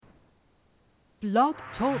Blog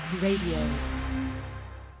Talk Radio.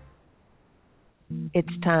 It's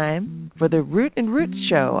time for the Root and Roots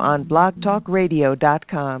Show on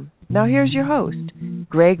blogtalkradio.com. Now here's your host,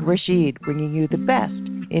 Greg Rashid, bringing you the best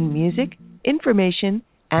in music, information,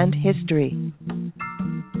 and history.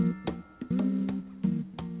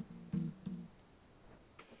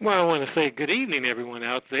 Well, I want to say good evening, everyone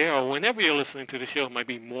out there, or whenever you're listening to the show. It might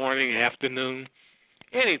be morning, afternoon,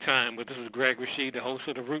 anytime. But this is Greg Rashid, the host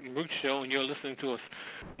of the Root and Roots Show, and you're listening to us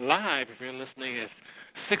live if you're listening at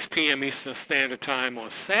 6 p.m. Eastern Standard Time on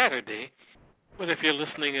Saturday. But if you're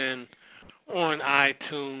listening in on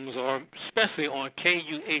iTunes or especially on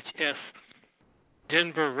KUHS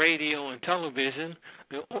Denver Radio and Television,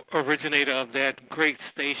 the originator of that great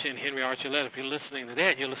station, Henry Archuleta, if you're listening to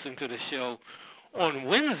that, you're listening to the show on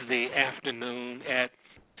Wednesday afternoon at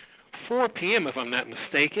 4 p.m., if I'm not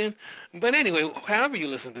mistaken. But anyway, however you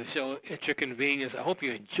listen to the show at your convenience, I hope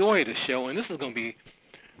you enjoy the show. And this is going to be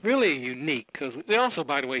really unique because we also,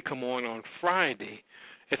 by the way, come on Friday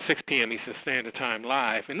at 6 p.m. Eastern Standard Time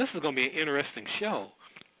live. And this is going to be an interesting show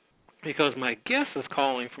because my guest is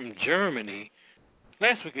calling from Germany.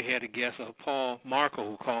 Last week we had a guest, Paul Marco,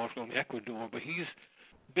 who called from Ecuador, but he's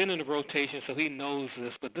been in the rotation, so he knows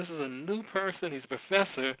this. But this is a new person. He's a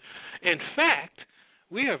professor. In fact,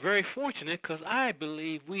 we are very fortunate because I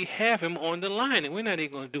believe we have him on the line, and we're not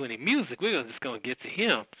even going to do any music. We're just going to get to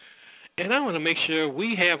him. And I want to make sure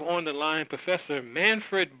we have on the line Professor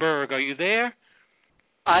Manfred Berg. Are you there?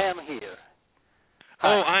 I am here.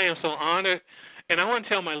 Oh, I am so honored. And I want to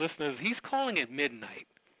tell my listeners, he's calling at midnight.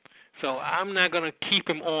 So I'm not going to keep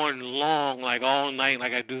him on long, like all night,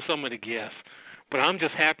 like I do some of the guests. But I'm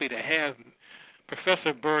just happy to have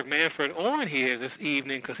Professor Berg Manfred on here this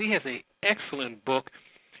evening because he has an excellent book.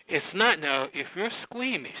 It's not now, if you're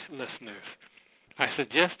squeamish, listeners, I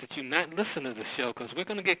suggest that you not listen to the show because we're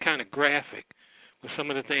going to get kind of graphic with some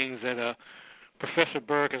of the things that Professor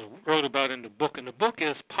Berg has wrote about in the book. And the book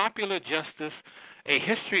is Popular Justice, A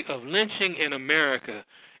History of Lynching in America.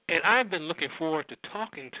 And I've been looking forward to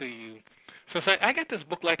talking to you since I got this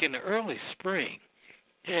book like in the early spring.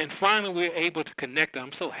 And finally, we're able to connect.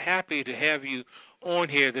 I'm so happy to have you on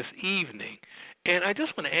here this evening. And I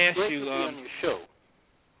just want to ask you. Great to be on your show.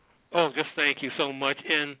 Oh, just thank you so much.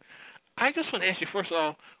 And I just want to ask you, first of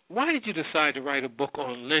all, why did you decide to write a book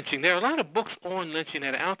on lynching? There are a lot of books on lynching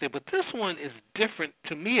that are out there, but this one is different,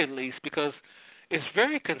 to me at least, because it's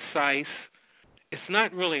very concise. It's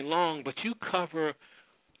not really long, but you cover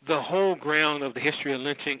the whole ground of the history of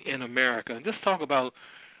lynching in America. And just talk about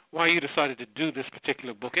why you decided to do this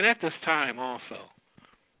particular book, and at this time also.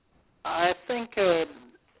 I think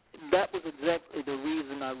that was exactly the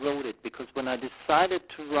reason I wrote it, because when I decided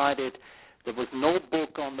to write it, there was no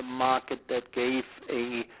book on the market that gave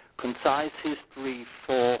a concise history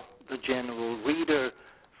for the general reader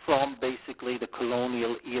from basically the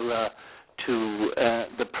colonial era to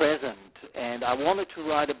the present. And I wanted to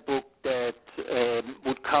write a book that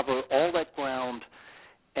would cover all that ground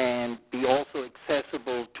and be also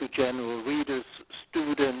accessible to general readers,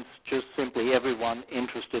 students, just simply everyone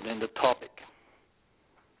interested in the topic.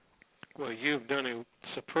 Well, you've done a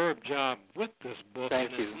superb job with this book.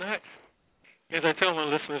 Thank you. It's not, as I tell my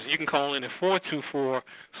listeners, you can call in at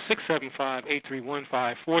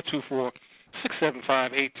 424-675-8315,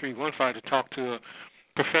 424-675-8315 to talk to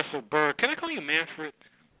Professor Berg. Can I call you Manfred?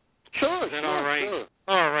 Sure, Is that all right? Sure.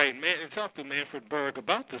 All right, man. Talk to Manfred Berg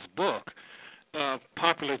about this book.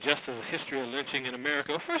 Popular Justice, A History of Lynching in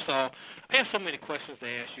America. Well, first of all, I have so many questions to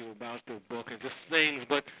ask you about the book and just things,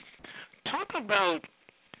 but talk about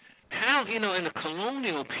how, in the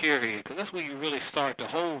colonial period, because that's where you really start the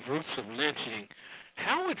whole roots of lynching,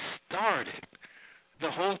 how it started, the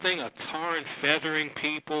whole thing of tarring, feathering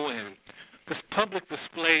people, and this public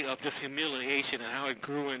display of just humiliation and how it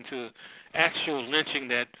grew into actual lynching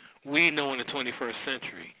that we know in the 21st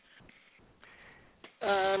century.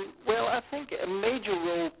 Well, I think a major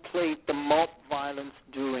role played the mob violence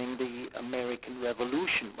during the American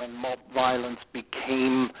Revolution, when mob violence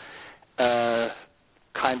became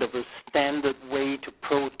kind of a standard way to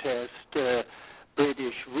protest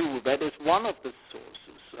British rule. That is one of the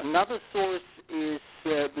sources. Another source is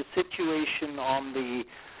the situation on the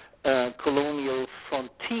colonial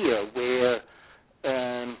frontier, where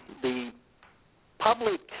the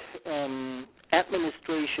public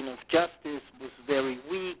administration of justice was very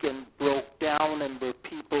weak and broke down, and where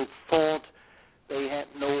people thought they had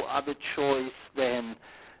no other choice than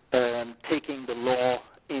taking the law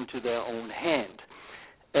into their own hand.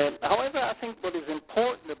 However, I think what is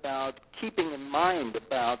important about keeping in mind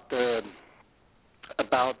about the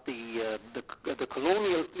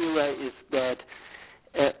colonial era is that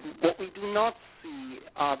What we do not see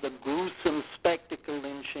are the gruesome spectacle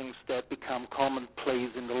lynchings that become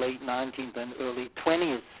commonplace in the late 19th and early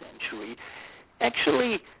 20th century.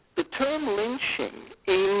 Actually, the term lynching,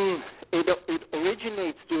 it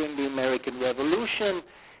originates during the American Revolution.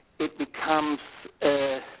 It becomes,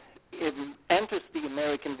 it enters the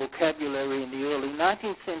American vocabulary in the early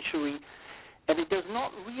 19th century, and it does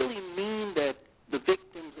not really mean that the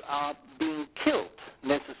victims are being killed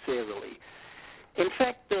necessarily. In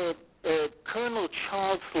fact, Colonel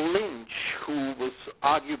Charles Lynch, who was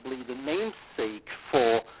arguably the namesake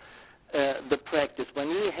for the practice, when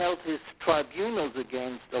he held his tribunals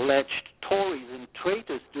against alleged Tories and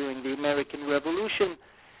traitors during the American Revolution,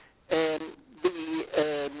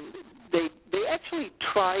 they actually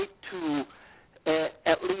tried to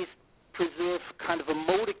at least preserve kind of a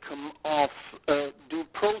modicum of due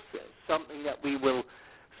process, something that we will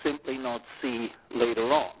simply not see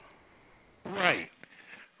later on. Right.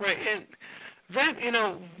 And that,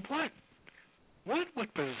 what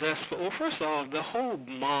would possess, well, first of all, the whole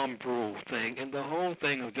mom rule thing and the whole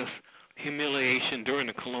thing of just humiliation during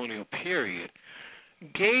the colonial period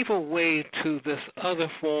gave way to this other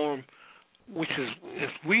form, which is, as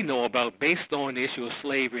we know about, based on the issue of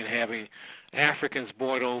slavery and having Africans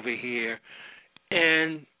brought over here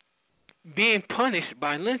and being punished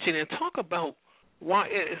by lynching. And talk about why,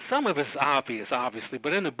 some of it's obvious, obviously,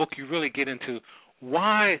 but in the book you really get into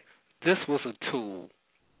why this was a tool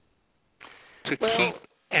to keep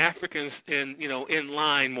Africans in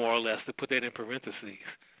line, more or less, to put that in parentheses.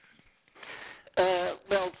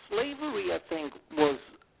 Slavery, I think,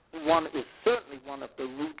 is certainly one of the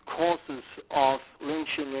root causes of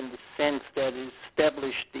lynching, in the sense that it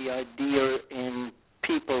established the idea in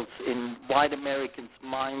white Americans'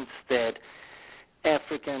 minds that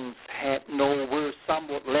Africans were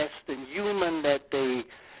somewhat less than human, that they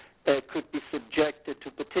could be subjected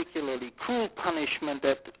to particularly cruel punishment,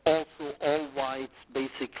 that also all whites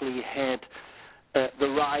basically had the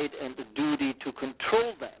right and the duty to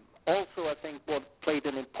control them. Also, I think what played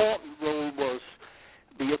an important role was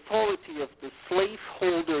the authority of the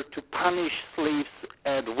slaveholder to punish slaves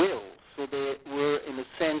at will. So they were, in a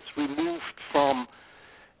sense, removed from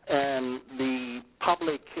the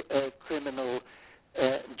public criminal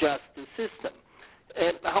justice system.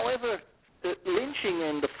 However, lynching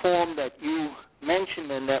in the form that you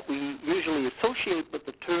mentioned and that we usually associate with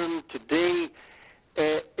the term today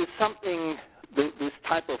is something, this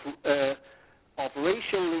type of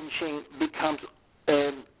racial lynching becomes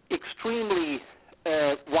extremely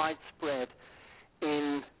widespread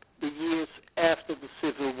in the years after the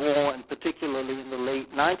Civil War, and particularly in the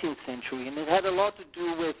late 19th century. And it had a lot to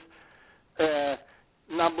do with,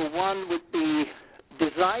 number one, with the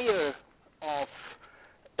desire of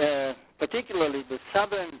particularly the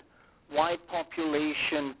southern white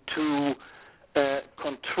population to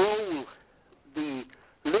control the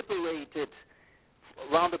liberated,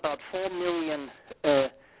 around about 4 million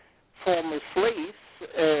former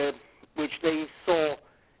slaves, which they saw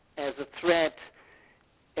as a threat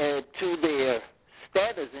to their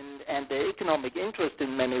status and their economic interest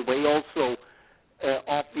in many ways. Also,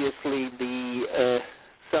 obviously, the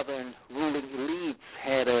southern ruling elites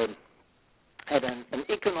had an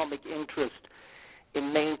economic interest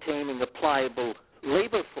in maintaining a pliable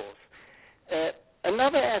labor force.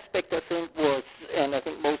 Another aspect, I think, was, and I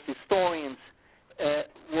think most historians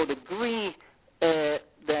would agree,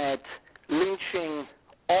 that lynching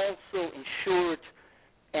also ensured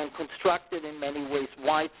and constructed in many ways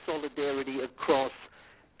white solidarity across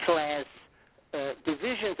class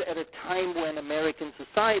divisions at a time when American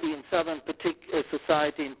society and Southern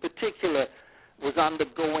society in particular was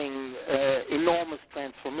undergoing enormous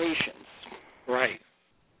transformations. Right.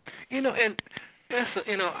 And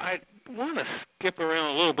I want to skip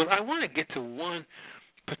around a little bit. I want to get to one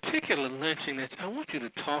particular lynching that I want you to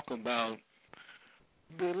talk about.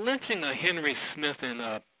 The lynching of Henry Smith in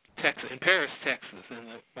Paris, Texas, in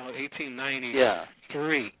about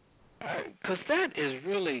 1893. Because that is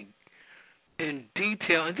really in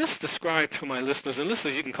detail. And just describe to my listeners, and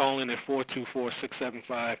listeners, you can call in at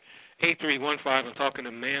 424-675-8315. I'm talking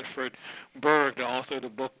to Manfred Berg, the author of the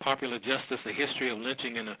book Popular Justice, The History of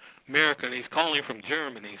Lynching in America, and he's calling from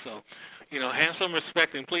Germany. So, have some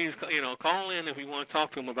respect, and please, call in if you want to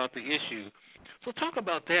talk to him about the issue. So talk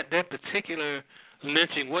about that particular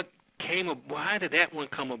lynching. Why did that one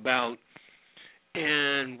come about,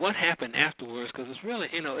 and what happened afterwards? Because it's really,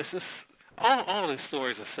 it's just, all the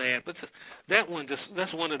stories are sad, but that one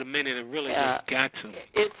that's one of the many that really got to me.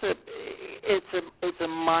 It's a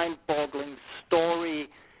mind-boggling story.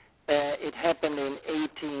 It happened in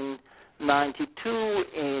 1892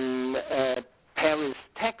 in Paris,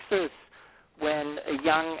 Texas, when a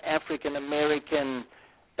young African-American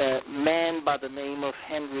man by the name of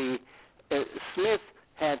Henry Smith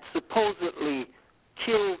had supposedly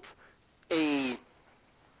killed the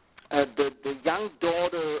young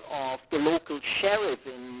daughter of the local sheriff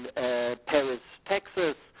in Paris,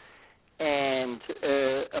 Texas, and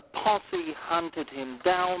a posse hunted him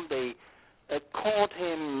down. They caught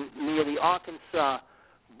him near the Arkansas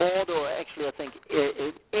border, or actually I think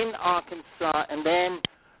in Arkansas, and then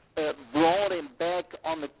brought him back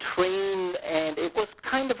on the train. And it was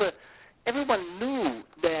kind of everyone knew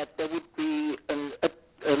that there would be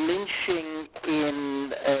a lynching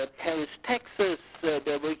in Paris, Texas.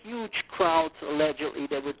 There were huge crowds, allegedly.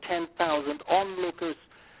 There were 10,000 onlookers.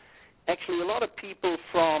 Actually, a lot of people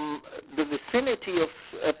from the vicinity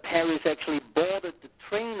of Paris actually boarded the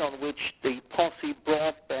train on which the posse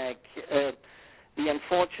brought back the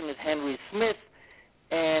unfortunate Henry Smith.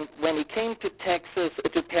 And when he came to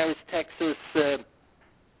Paris, Texas,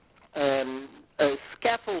 a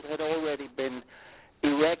scaffold had already been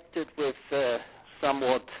erected with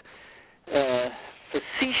somewhat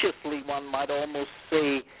facetiously, one might almost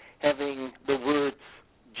say, having the words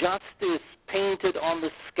 "justice" painted on the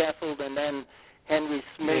scaffold, and then Henry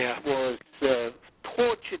Smith was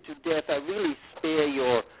tortured to death. I really spare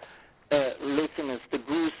your listeners the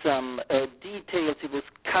gruesome details. He was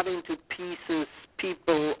cut into pieces.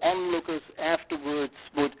 People, onlookers afterwards,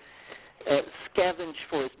 would scavenge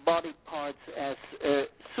for his body parts as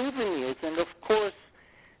souvenirs, and of course,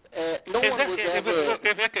 no one was ever...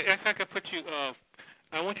 If I could put you...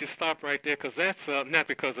 I want you to stop right there, because that's not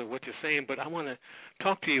because of what you're saying, but I want to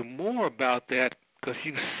talk to you more about that, because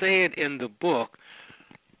you say it in the book.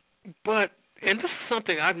 And this is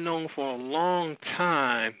something I've known for a long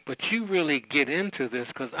time, but you really get into this,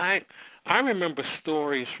 because I remember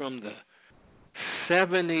stories from the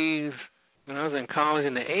 70s, when I was in college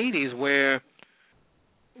in the 80s, where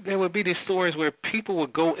there would be these stories where people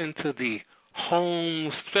would go into the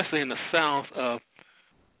homes, especially in the South, of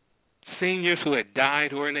seniors who had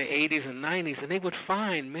died who were in their 80s and 90s, and they would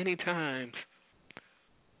find many times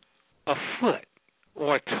a foot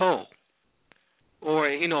or a toe or,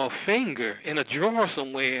 a finger in a drawer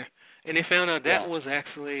somewhere, and they found out that was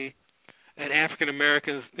actually an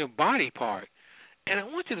African-American's body part. And I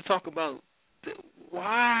want you to talk about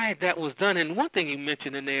why that was done. And one thing you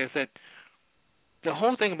mentioned in there is that the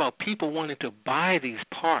whole thing about people wanting to buy these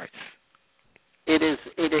parts. It is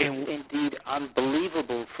indeed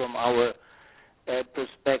unbelievable from our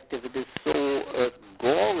perspective. It is so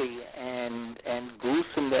gory and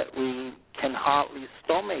gruesome that we can hardly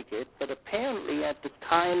stomach it. But apparently at the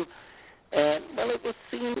time, it was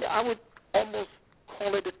seen, I would almost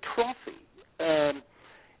call it a trophy.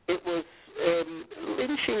 It was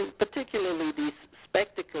lynching, particularly these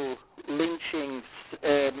spectacle lynchings,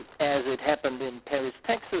 as it happened in Paris,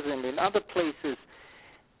 Texas, and in other places,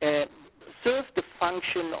 served the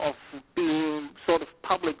function of being sort of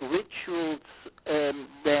public rituals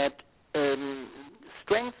that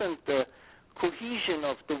strengthened the cohesion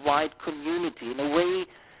of the white community in a way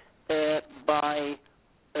by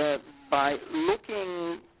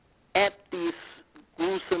looking at these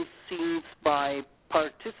gruesome scenes, by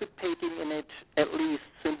participating in it, at least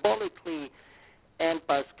symbolically, and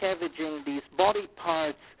by scavenging these body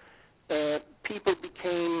parts, people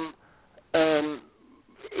became,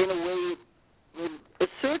 in a way,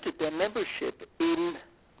 asserted their membership in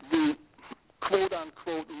the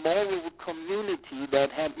quote-unquote moral community that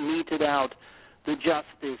had meted out the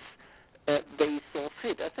justice they saw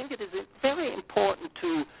fit. I think it is very important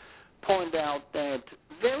to point out that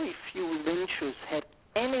very few lynchers had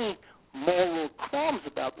any moral qualms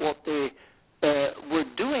about what they were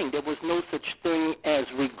doing. There was no such thing as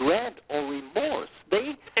regret or remorse.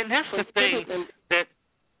 And that's the thing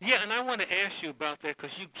and I want to ask you about that,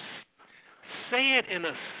 because you say it in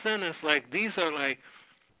a sentence like these are like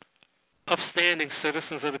upstanding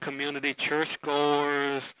citizens of the community,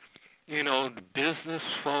 churchgoers, the business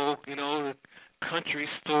folk, the country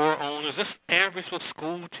store owners, just average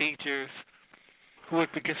school teachers who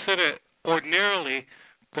would be considered ordinarily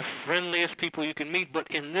the friendliest people you can meet. But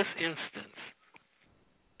in this instance,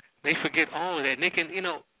 they forget all of that. And they can,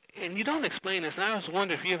 and you don't explain this. And I was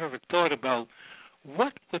wondering if you've ever thought about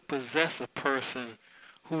what would possess a person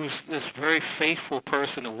who's this very faithful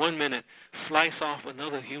person, and 1 minute slice off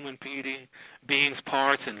another human being's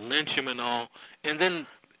parts and lynch him and all, and then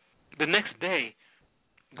the next day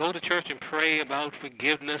go to church and pray about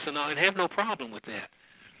forgiveness and all, and have no problem with that.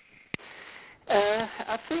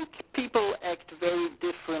 I think people act very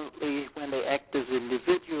differently when they act as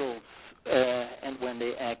individuals and when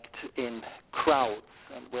they act in crowds.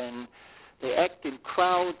 And when They act in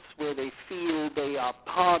crowds where they feel they are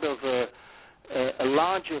part of a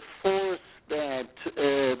larger force that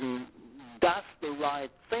does the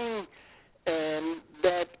right thing,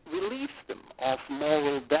 that relieves them of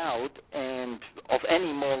moral doubt and of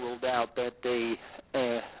any moral doubt that they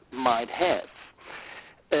might have.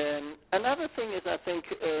 Another thing is, I think,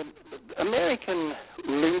 American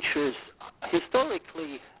lynchers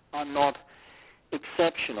historically are not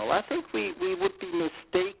exceptional. I think we would be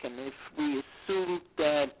mistaken if we assumed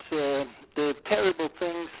that the terrible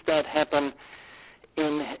things that happen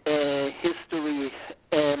in history,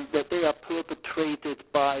 that they are perpetrated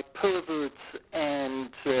by perverts and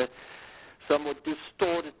somewhat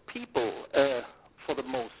distorted people for the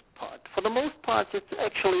most part. For the most part, it's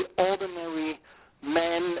actually ordinary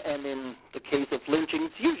men, and in the case of lynching,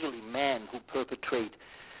 it's usually men who perpetrate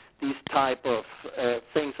these type of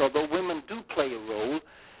things, although women do play a role.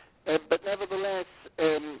 But nevertheless,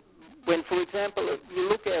 when, for example, you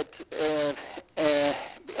look at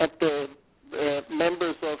the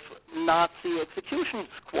members of Nazi execution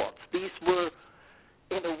squads, these were,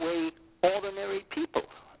 in a way, ordinary people.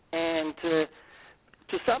 And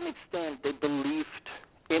to some extent, they believed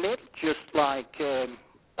in it, just like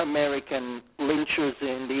American lynchers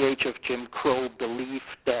in the age of Jim Crow believed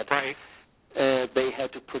that they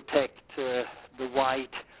had to protect the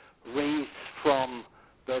white race from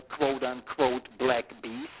the quote-unquote black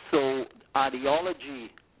beast. So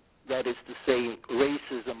ideology, that is to say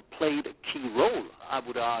racism, played a key role, I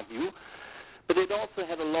would argue. But it also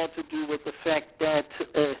had a lot to do with the fact that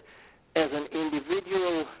as an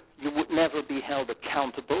individual, you would never be held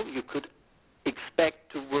accountable. You could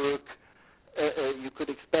expect to work, you could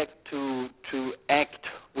expect to act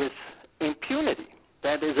with impunity.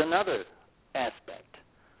 That is another aspect.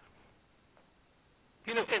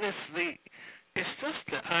 And it's just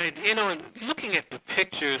the idea, and looking at the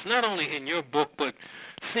pictures, not only in your book, but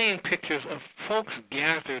seeing pictures of folks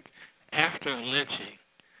gathered after a lynching,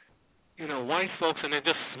 white folks, and they're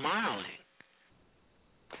just smiling,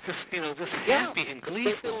 just happy and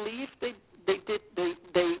gleeful.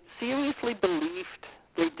 They seriously believed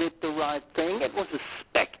they did the right thing. It was a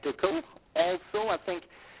spectacle. Also, I think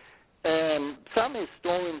some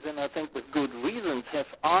historians, and I think with good reasons, have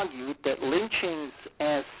argued that lynchings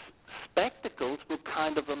as spectacles were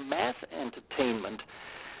kind of a mass entertainment.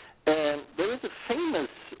 There is a famous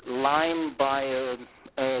line by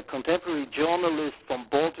a contemporary journalist from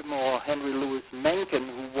Baltimore, Henry Louis Mencken,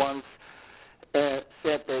 who once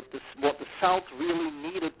said that what the South really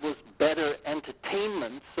needed was better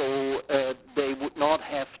entertainment, so they would not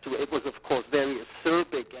have to. It was, of course, very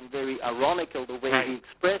acerbic and very ironical the way he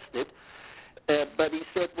expressed it, but he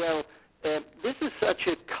said, well, this is such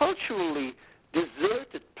a culturally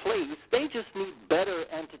deserted place, they just need better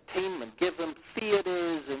entertainment. Give them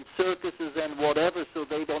theaters and circuses and whatever so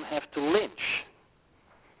they don't have to lynch.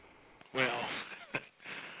 Well,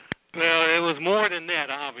 it was more than that,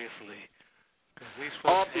 obviously.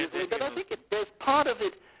 Obviously, but I think there's part of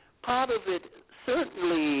it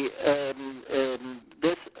certainly,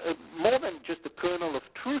 there's more than just a kernel of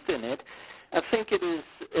truth in it. I think it is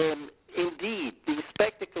indeed these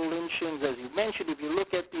spectacle lynchings, as you mentioned. If you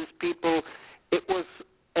look at these people, it was,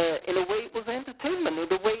 in a way, it was entertainment. In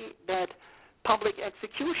the way that public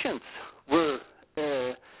executions were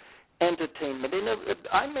entertainment.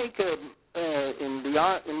 I make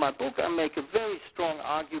in my book, I make a very strong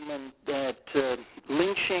argument that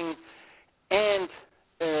lynching and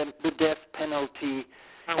the death penalty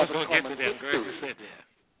have a common history. Greg said that.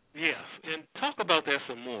 Yes, and talk about that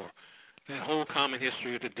some more. That whole common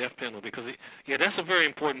history of the death penalty, because that's a very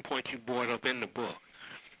important point you brought up in the book.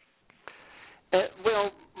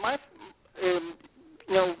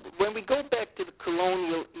 When we go back to the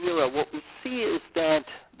colonial era, what we see is that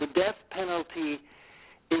the death penalty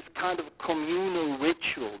is kind of a communal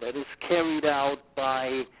ritual that is carried out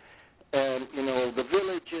by, the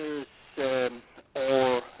villagers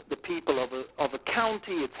or the people of a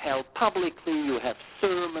county. It's held publicly. You have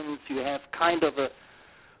sermons. You have kind of a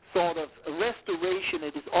sort of a restoration.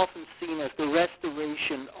 It is often seen as the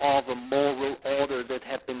restoration of a moral order that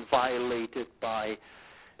had been violated by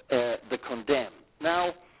the condemned.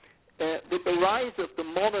 Now, with the rise of the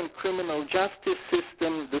modern criminal justice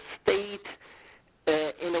system, the state,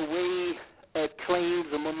 in a way,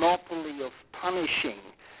 claims a monopoly of punishing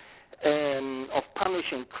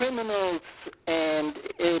criminals, and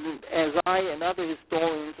as I and other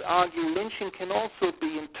historians argue, lynching can also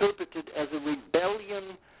be interpreted as a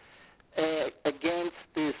rebellion against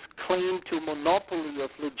this claim to monopoly of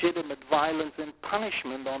legitimate violence and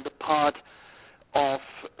punishment on the part of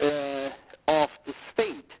the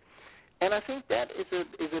state. And I think that is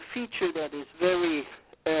a feature that is very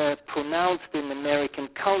pronounced in American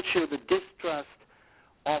culture, the distrust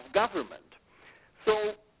of government.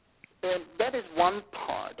 So that is one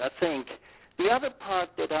part, I think. The other part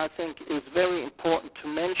that I think is very important to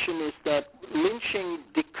mention is that lynching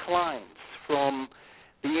declines from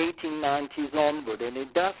the 1890s onward, and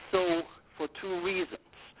it does so for two reasons.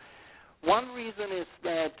 One reason is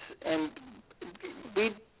that, and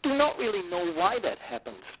we do not really know why that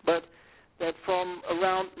happens, but that from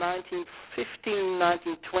around 1915,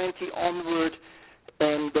 1920 onward,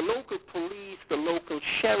 the local police, the local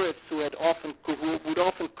sheriffs who would often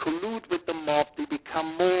collude with the mob, they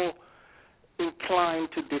become more inclined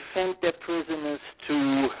to defend their prisoners,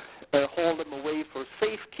 to haul them away for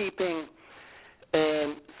safekeeping,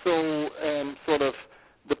 and so sort of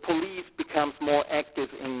the police becomes more active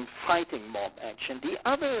in fighting mob action. The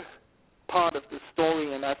other part of the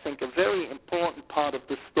story, and I think a very important part of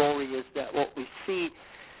the story, is that what we see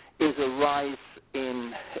is a rise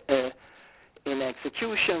in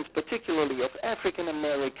executions, particularly of African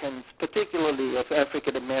Americans,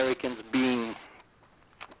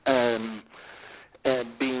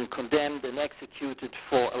 being condemned and executed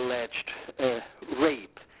for alleged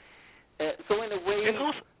rape. So in a way, and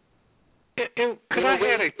also, could I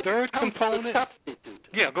add a third component? Substitute.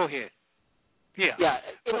 Yeah, go ahead. Yeah.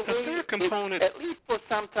 In but a the way, third component, at least for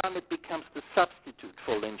some time, it becomes the substitute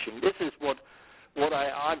for lynching. This is what I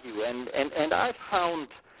argue, and I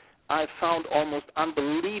found almost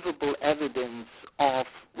unbelievable evidence of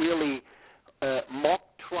really mock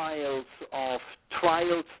trials, of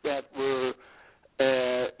trials that were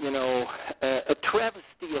a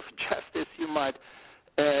travesty of justice, you might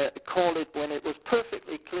call it, when it was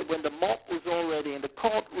perfectly clear, when the mob was already in the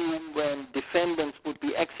courtroom, when defendants would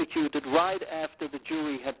be executed right after the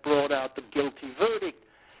jury had brought out the guilty verdict.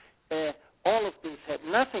 All of this had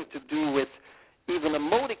nothing to do with even a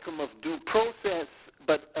modicum of due process,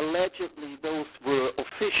 but allegedly those were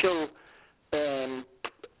official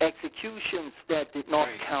executions that did not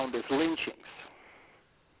count as lynchings.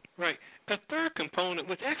 Right. A third component,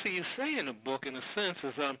 which actually you say in the book in a sense,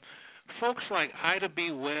 is folks like Ida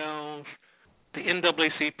B. Wells, the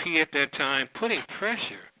NAACP at that time, putting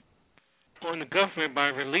pressure on the government by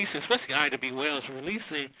releasing, especially Ida B. Wells,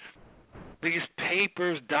 releasing these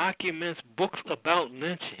papers, documents, books about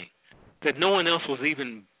lynching that no one else was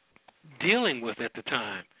even dealing with at the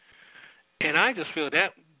time. And I just feel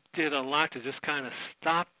that did a lot to just kind of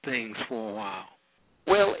stop things for a while.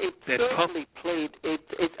 Well, it certainly played.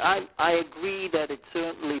 I agree that it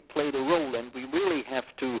certainly played a role, and we really have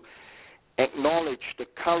to acknowledge the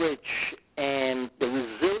courage and the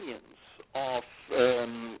resilience of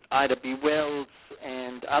Ida B. Wells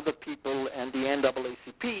and other people, and the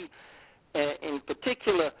NAACP in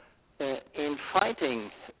particular, in fighting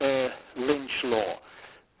lynch law.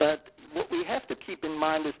 But what we have to keep in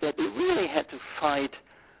mind is that they really had to fight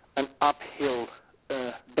an uphill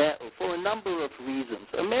battle for a number of reasons.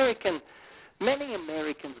 Many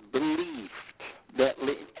Americans believed that,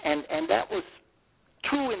 and that was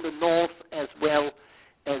true in the North as well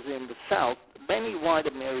as in the South. Many white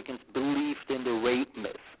Americans believed in the rape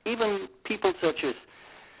myth. Even people such as,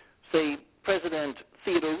 say, President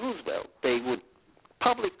Theodore Roosevelt, they would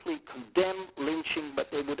publicly condemn lynching, but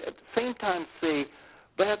they would at the same time say,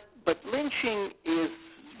 but lynching is,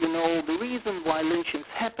 the reason why lynchings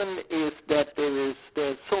happen is that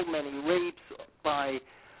there's so many rapes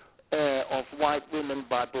of white women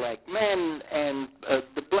by black men, and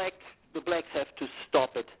the blacks have to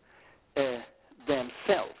stop it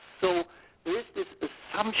themselves. So there is this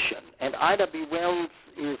assumption, and Ida B. Wells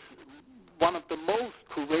is one of the most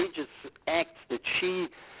courageous acts that she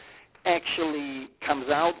actually comes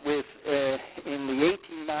out with in the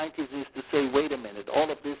 1890s is to say, wait a minute, all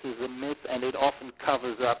of this is a myth, and it often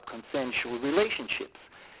covers up consensual relationships.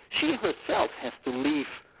 She herself has to leave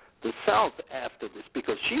the South after this,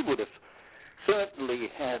 because she would have certainly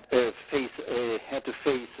had to face a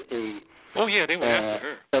they were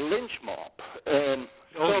after her. A lynch mob.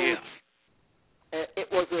 Yes. It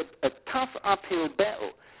was a tough uphill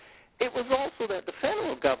battle. It was also that the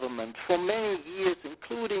federal government, for many years,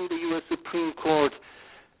 including the U.S. Supreme Court,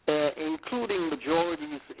 including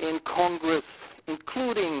majorities in Congress,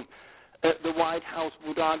 including the White House,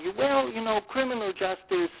 would argue, well, criminal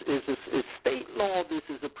justice is state law. This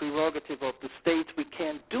is a prerogative of the states. We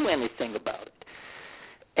can't do anything about it.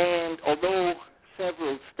 And although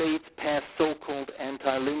several states passed so-called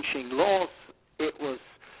anti-lynching laws, it was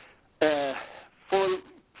for a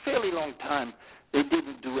fairly long time they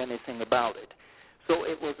didn't do anything about it. So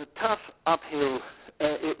it was a tough uphill.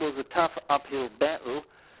 Battle,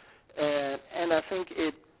 and I think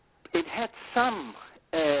it had some.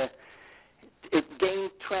 It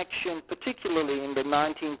gained traction, particularly in the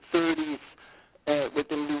 1930s with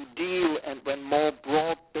the New Deal, and when more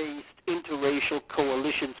broad-based interracial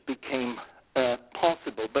coalitions became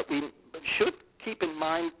possible. But we should keep in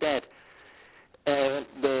mind that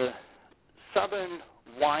the Southern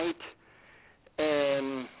white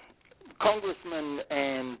congressmen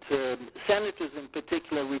and senators in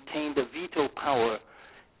particular retained a veto power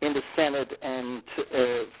in the Senate and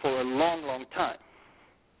for a long, long time.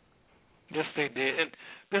 Yes, they did. And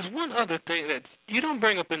there's one other thing that you don't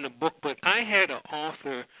bring up in the book, but I had an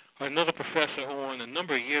author, another professor on a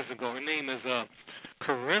number of years ago. Her name is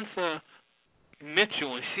Carintha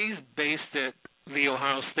Mitchell, and she's based at The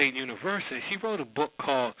Ohio State University. She wrote a book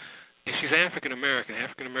called, and she's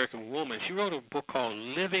African-American woman. She wrote a book called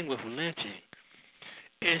Living with Lynching.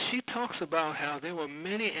 And she talks about how there were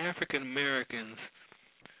many African-Americans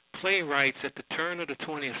playwrights at the turn of the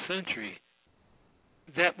 20th century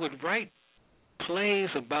that would write plays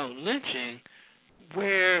about lynching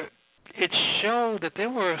where it showed that there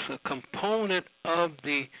was a component of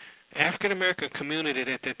the African-American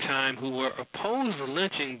community at that time who were opposed to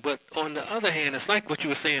lynching, but on the other hand, it's like what you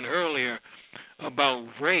were saying earlier about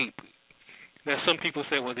rape, that some people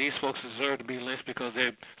say, well, these folks deserve to be lynched because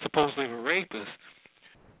they're supposedly rapists.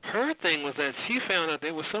 Her thing was that she found out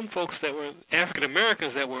there were some folks that were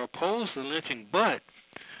African-Americans that were opposed to lynching, but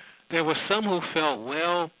there were some who felt,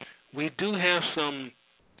 well, we do have some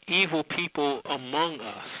evil people among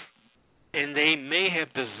us, and they may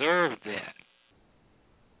have deserved that.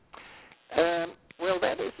 Well,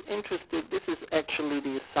 that is interesting. This is actually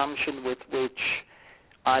the assumption with which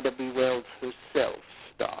Ida B. Wells herself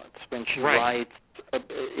starts. When she writes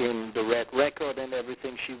in the Red Record and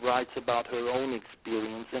everything, she writes about her own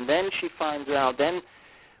experience. And then she finds out, then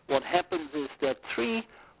what happens is that 3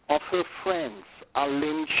 of her friends are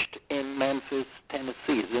lynched in Memphis,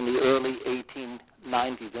 Tennessee, in the early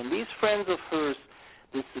 1890s. And these friends of hers,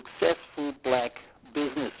 the successful black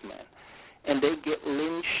businessmen, and they get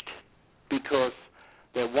lynched because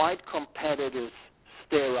their white competitors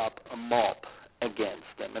stir up a mob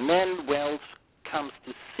against them. And then Wells comes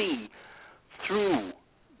to see through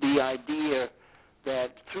the idea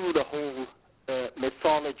that through the whole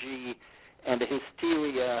mythology and the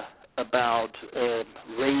hysteria about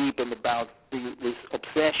rape and about this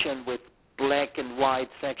obsession with black and white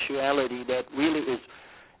sexuality that really is,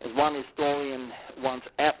 as one historian once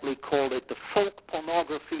aptly called it, the folk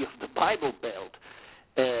pornography of the Bible Belt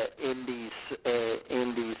in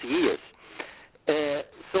these years.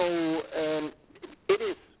 So it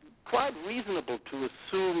is quite reasonable to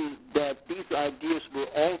assume that these ideas were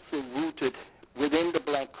also rooted within the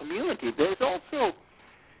black community. There's also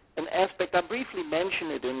an aspect, I briefly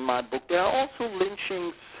mention it in my book, there are also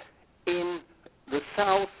lynchings in the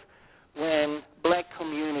South when black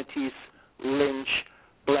communities lynch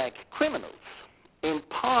black criminals, in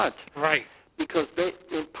part because they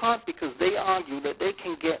argue that they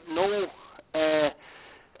can get no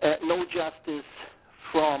justice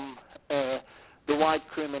from the white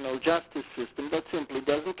criminal justice system that simply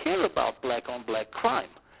doesn't care about black-on-black crime.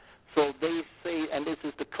 So they say, and this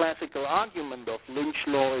is the classical argument of lynch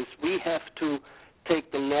law, is we have to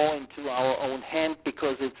take the law into our own hand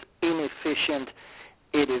because it's inefficient,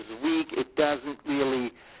 it is weak, it doesn't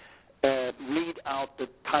really lead out the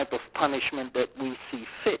type of punishment that we see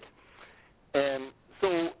fit.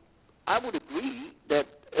 So I would agree that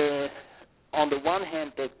on the one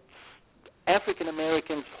hand that African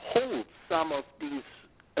Americans hold some of these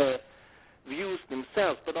views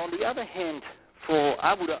themselves, but on the other hand,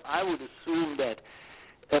 I would assume that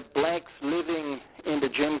blacks living in the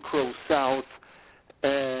Jim Crow South,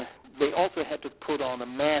 they also had to put on a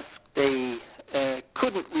mask. They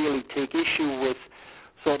couldn't really take issue with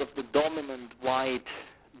sort of the dominant white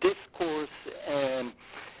discourse, and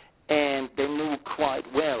they knew quite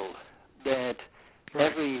well that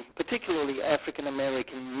every, particularly African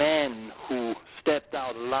American man who stepped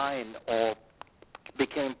out of line or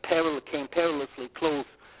came perilously close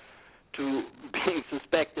to being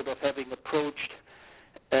suspected of having approached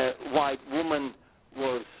a white woman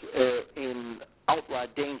was in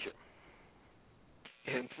outright danger.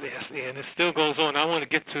 And it still goes on. I want to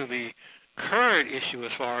get to the current issue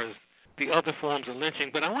as far as the other forms of lynching,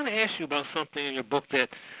 but I want to ask you about something in your book that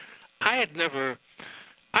I never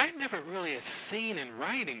really had seen in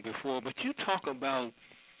writing before, but you talk about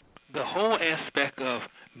the whole aspect of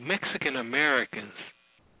Mexican Americans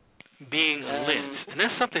being lynched, and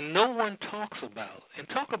that's something no one talks about. And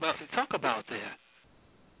talk about that.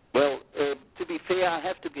 Well, to be fair, I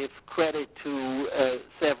have to give credit to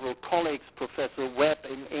several colleagues, Professor Webb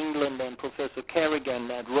in England and Professor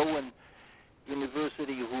Kerrigan at Rowan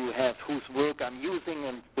University, whose work I'm using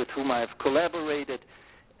and with whom I've collaborated.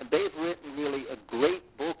 And they've written really a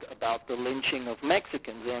great book about the lynching of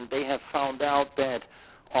Mexicans, and they have found out that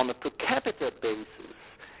on a per capita basis,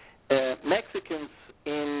 Mexicans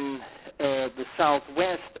in the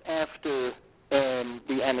Southwest after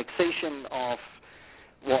the annexation of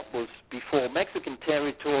what was before Mexican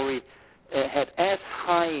territory had as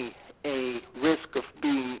high a risk of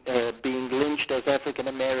being lynched as African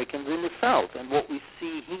Americans in the South. And what we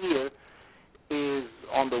see here is,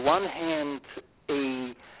 on the one hand,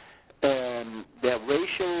 there are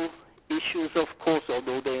racial issues, of course,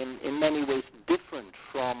 although they're in many ways different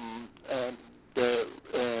from the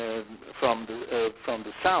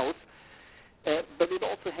South. But it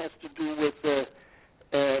also has to do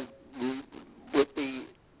with the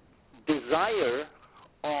desire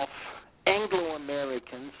of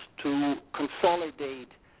Anglo-Americans to consolidate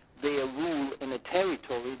their rule in a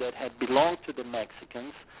territory that had belonged to the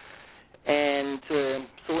Mexicans. And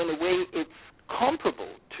so in a way it's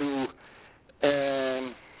comparable to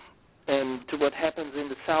what happens in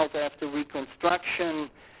the South after Reconstruction.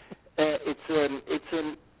 It's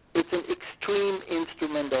an extreme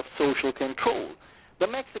instrument of social control. The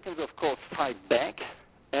Mexicans, of course, fight back.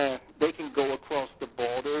 They can go across the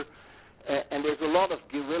border, and there's a lot of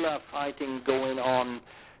guerrilla fighting going on,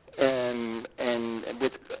 and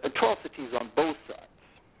with atrocities on both sides.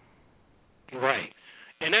 Right.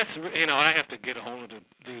 And that's, I have to get a hold of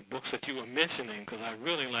the books that you were mentioning, because I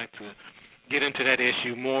really like to get into that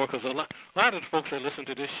issue more, because a lot of the folks that listen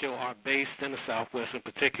to this show are based in the Southwest, in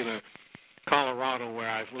particular Colorado, where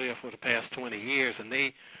I've lived for the past 20 years, and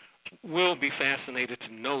they will be fascinated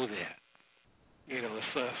to know that.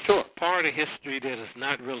 It's a part of history that is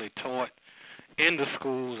not really taught in the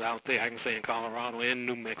schools out there, I can say in Colorado, in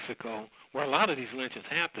New Mexico, where a lot of these lynchings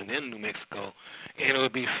happen in New Mexico. And it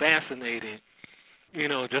would be fascinating,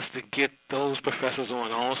 just to get those professors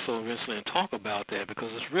on also eventually and talk about that,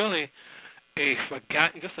 because it's really a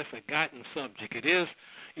forgotten subject. It is,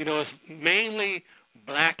 it's mainly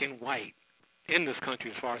black and white in this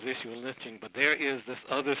country as far as the issue of lynching, but there is this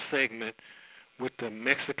other segment with the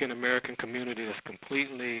Mexican-American community that's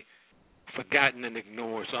completely forgotten and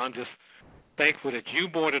ignored. So I'm just thankful that you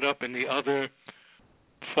brought it up, and the other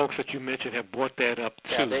folks that you mentioned have brought that up,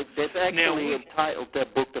 too. Yeah, they've actually entitled their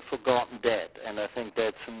book The Forgotten Dead, and I think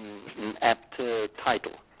that's an apt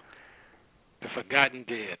title. The Forgotten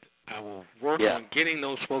Dead. I will work on getting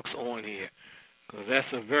those folks on here, because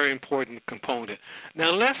that's a very important component.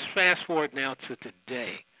 Now, let's fast forward now to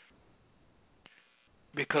today,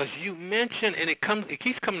 because you mentioned, and it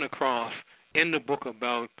keeps coming across in the book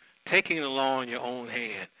about taking the law in your own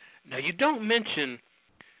hand. Now, you don't mention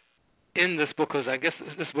in this book, because I guess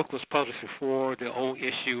this book was published before the whole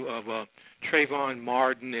issue of Trayvon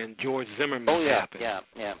Martin and George Zimmerman happened.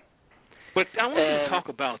 Yeah. But I want you to talk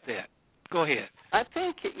about that. Go ahead. I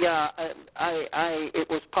think, it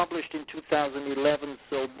was published in 2011,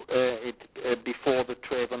 so before the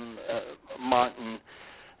Trayvon Martin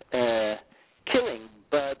killing.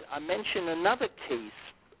 But I mentioned another case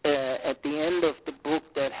at the end of the book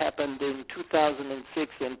that happened in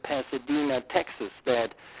 2006 in Pasadena, Texas,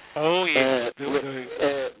 that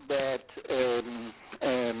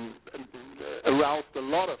aroused a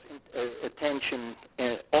lot of attention,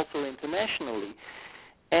 also internationally.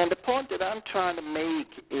 And the point that I'm trying to make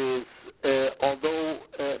is, although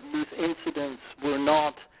these incidents were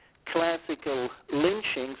not classical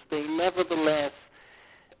lynchings, they nevertheless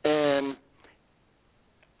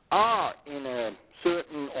are in a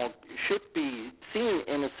certain, or should be seen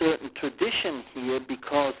in a certain tradition here,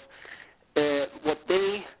 because what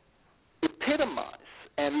they epitomize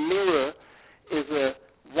and mirror is a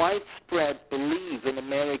widespread belief in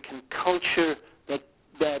American culture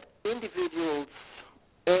that individuals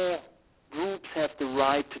or groups have the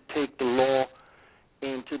right to take the law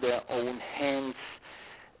into their own hands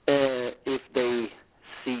if they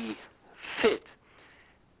see fit.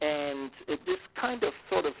 And this kind of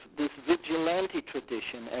sort of this vigilante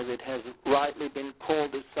tradition, as it has rightly been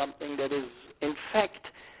called, is something that is in fact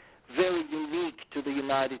very unique to the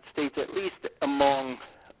United States, at least among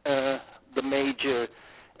the major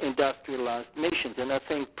industrialized nations. And I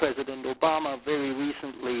think President Obama very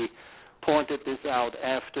recently pointed this out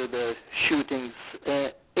after the shootings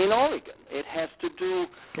in Oregon. It has to do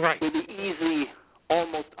with the easy,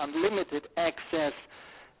 almost unlimited access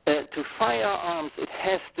to firearms. It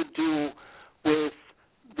has to do with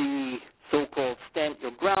the so-called stand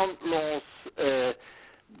your ground laws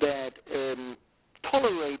that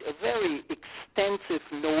tolerate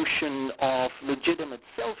notion of legitimate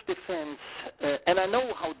self-defense, and I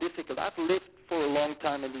know how difficult. I've lived for a long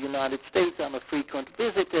time in the United States. I'm a frequent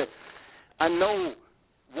visitor. I know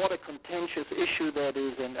what a contentious issue that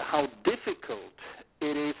is and how difficult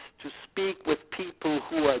it is to speak with people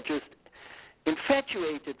who are just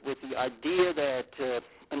infatuated with the idea that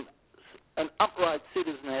an upright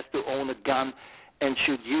citizen has to own a gun and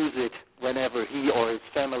should use it whenever he or his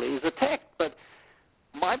family is attacked. But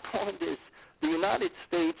my point is the United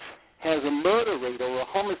States has a murder rate or a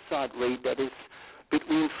homicide rate that is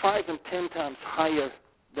between 5 and 10 times higher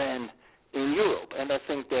than in Europe, and I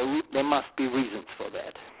think there must be reasons for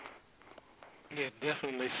that. Yeah,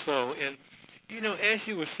 definitely so. And, as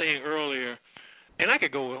you were saying earlier, and I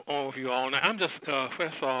could go on with you all night. I'm just,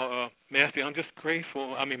 first of all, Matthew, I'm just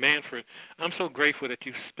grateful. Manfred, I'm so grateful that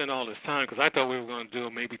you spent all this time because I thought we were going to do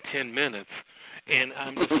maybe 10 minutes. And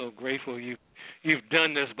I'm just so grateful you've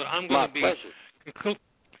done this. But I'm going to be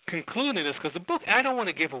concluding this because the book, I don't want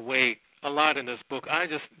to give away a lot in this book.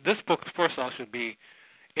 This book, first of all, should be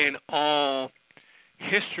in all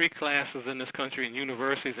history classes in this country, in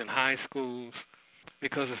universities and high schools,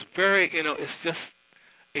 because it's very, it's just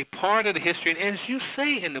a part of the history. And as you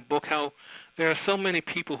say in the book, how there are so many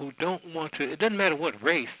people who don't want to, it doesn't matter what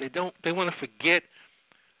race, they want to forget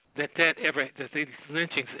that these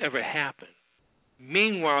lynchings ever happened.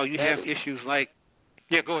 Meanwhile, you have issues like,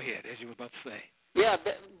 go ahead, as you were about to say. Yeah,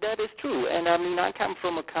 that is true. And I come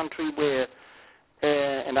from a country where,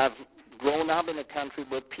 and I've grown up in a country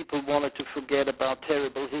where people wanted to forget about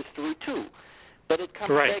terrible history too. But it comes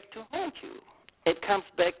back to haunt you. It comes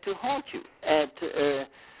back to haunt you at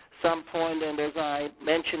some point. And as I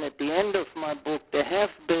mentioned at the end of my book, there have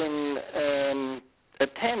been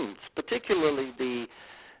attempts, particularly the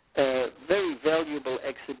very valuable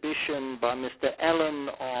exhibition by Mr. Allen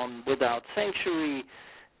on Without Sanctuary,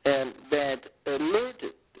 that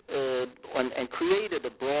alerted and created a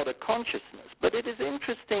broader consciousness. But it is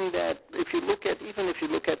interesting that if you look at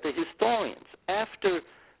the historians, after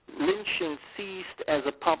lynching ceased as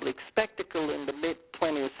a public spectacle in the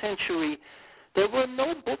mid-20th century, there were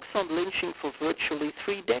no books on lynching for virtually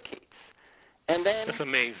 3 decades. And then that's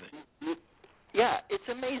amazing. Yeah, it's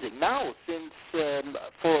amazing. Now, since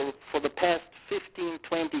for the past 15,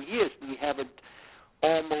 20 years, we have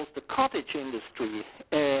almost a cottage industry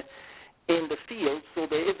in the field, so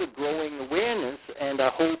there is a growing awareness, and I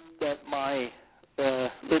hope that my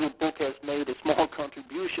little book has made a small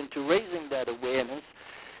contribution to raising that awareness.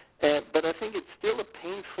 But I think it's still a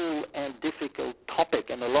painful and difficult topic,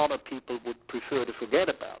 and a lot of people would prefer to forget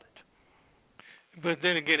about it. But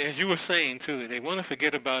then again, as you were saying, too, they want to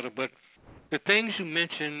forget about it, but the things you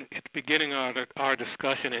mentioned at the beginning of our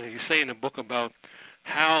discussion, and you say in the book about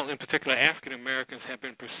how, in particular, African Americans have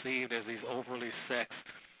been perceived as these overly sexed,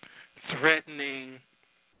 threatening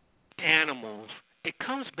animals, it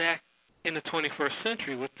comes back in the 21st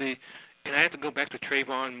century and I have to go back to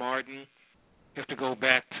Trayvon Martin. You have to go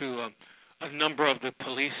back to a number of the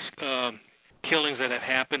police killings that have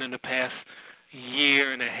happened in the past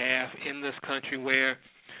year and a half in this country, where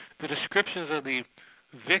the descriptions of the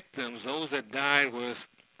victims, those that died, was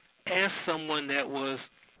as someone that was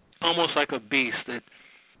almost like a beast. That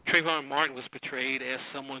Trayvon Martin was portrayed as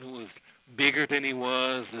someone who was bigger than he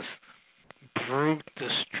was, this brute,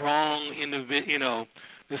 this strong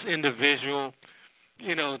this individual.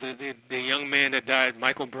 The young man that died,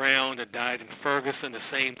 Michael Brown, that died in Ferguson, the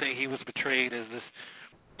same thing. He was portrayed as this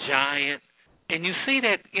giant. And you see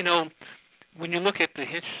that, when you look at the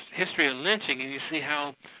history of lynching, and you see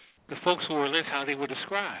how the folks who were lynched, how they were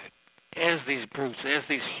described as these brutes, as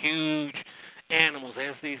these huge animals,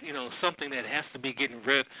 as these, something that has to be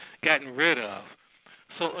gotten rid of.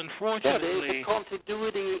 So unfortunately, there is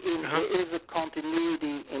a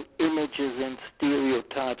continuity in images and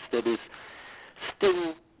stereotypes that is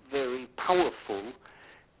still very powerful,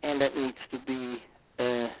 and that needs to be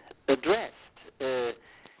addressed.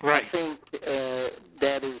 Right. I think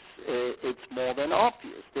that is it's more than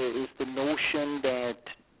obvious. There is the notion that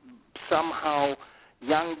somehow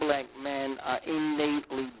young black men are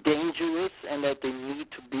innately dangerous and that they need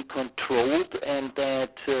to be controlled, and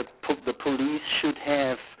that the police should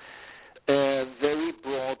have very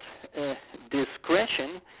broad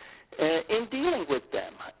discretion in dealing with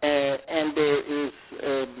them. And there is,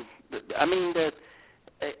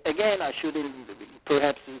 again, I should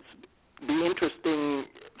perhaps be interesting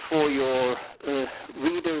for your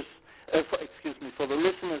readers, for the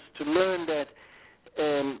listeners to learn that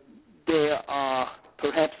there are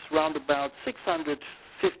perhaps around about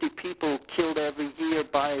 650 people killed every year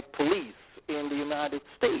by police in the United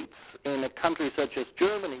States. In a country such as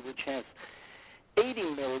Germany, which has 80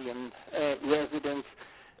 million residents,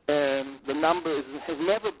 the number has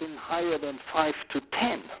never been higher than 5 to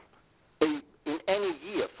 10 in any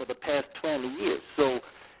year for the past 20 years. So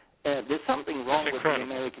there's something wrong with the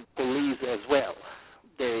American police as well.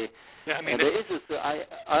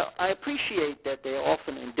 I appreciate that they're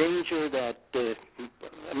often in danger, that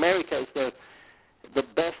America is the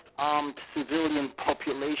best armed civilian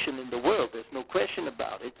population in the world. There's no question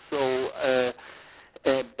about it. So,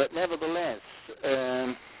 but nevertheless,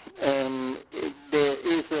 there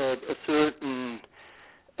is a certain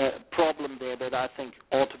problem there that I think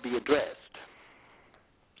ought to be addressed.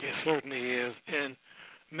 It certainly is. And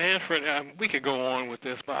Manfred, we could go on with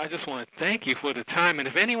this, but I just want to thank you for the time. And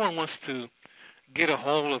if anyone wants to get a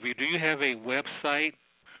hold of you, do you have a website?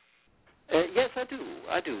 Yes, I do.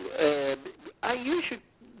 You should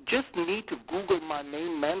just need to Google my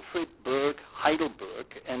name, Manfred Berg, Heidelberg,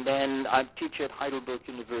 and then I teach at Heidelberg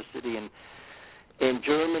University in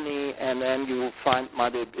Germany, and then you will find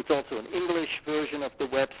it's also an English version of the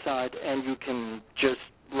website, and you can just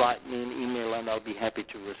write me an email, and I'll be happy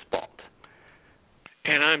to respond.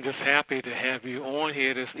 And I'm just happy to have you on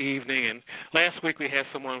here this evening. And last week we had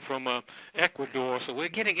someone from Ecuador, so we're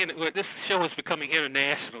getting in. This show is becoming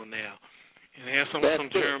international now. And we have someone from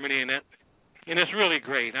Germany, and it's really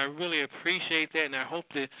great. I really appreciate that, and I hope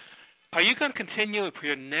that. Are you going to continue with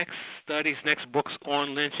your next studies, next books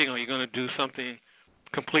on lynching, or are you going to do something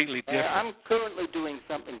completely different? I'm currently doing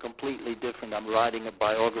something completely different. I'm writing a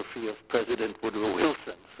biography of President Woodrow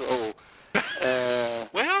Wilson. So. But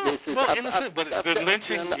the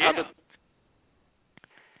lynching,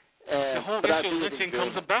 the whole issue of lynching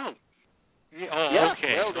comes about. Okay. Well,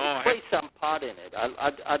 they play some part in it.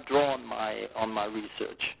 I draw on my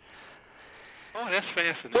research. Oh, that's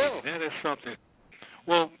fascinating. That is something.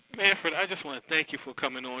 Well, Manfred, I just want to thank you for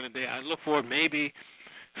coming on today. I look forward maybe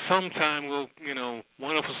sometime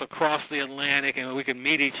one of us across the Atlantic and we can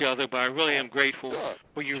meet each other. But I really am grateful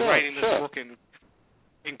for you writing this book and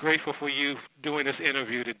grateful for you doing this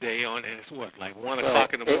interview today on, it's 1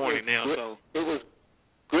 o'clock in the morning now. So it was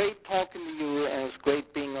great talking to you, and it was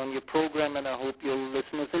great being on your program, and I hope your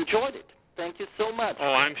listeners enjoyed it. Thank you so much.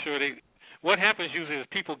 Oh, I'm sure what happens usually is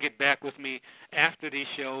people get back with me after these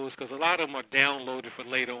shows, because a lot of them are downloaded for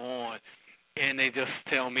later on, and they just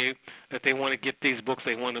tell me that they want to get these books,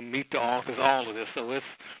 they want to meet the authors, all of this. So it's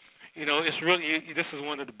really, this is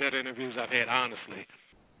one of the better interviews I've had, honestly.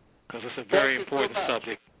 Because it's a very important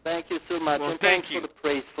subject. Thank you so much. Well, and thanks for the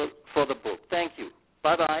praise for the book. Thank you.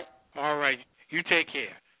 Bye-bye. All right. You take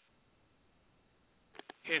care.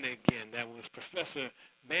 And again, that was Professor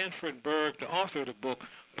Manfred Berg, the author of the book,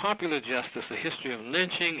 Popular Justice, A History of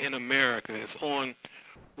Lynching in America. It's on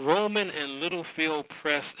Rowman and Littlefield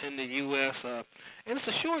Press in the U.S. And it's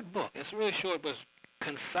a short book. It's really short, but it's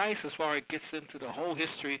concise as far as it gets into the whole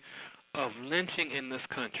history of lynching in this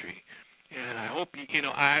country. And I hope,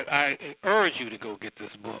 I urge you to go get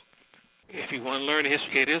this book. If you want to learn the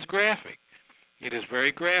history, it is graphic. It is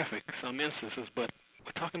very graphic, some instances, but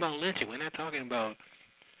we're talking about lynching. We're not talking about,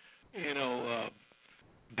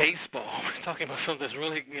 baseball. We're talking about something that's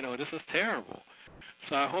really, this is terrible.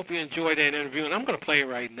 So I hope you enjoyed that interview, and I'm going to play it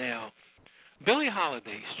right now. Billie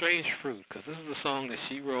Holiday, Strange Fruit, because this is a song that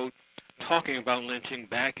she wrote talking about lynching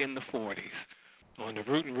back in the 40s on the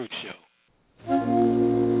Root and Root Show.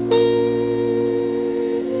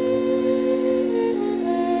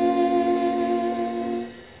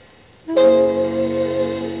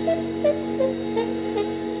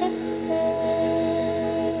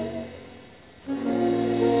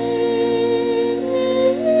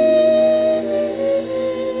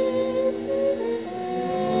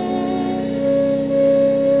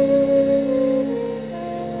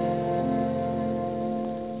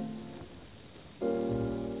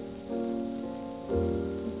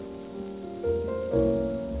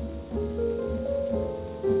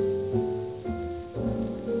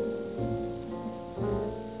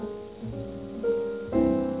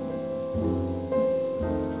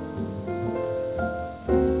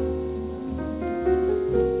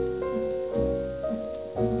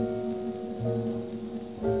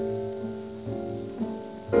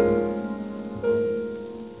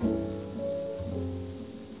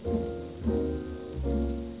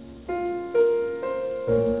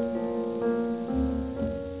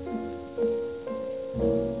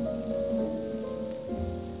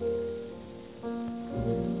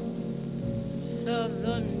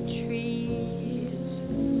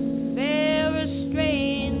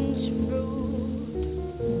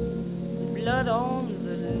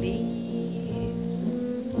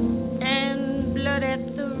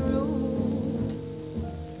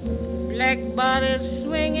 Bodies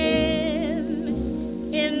swinging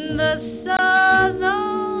in the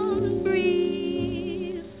southern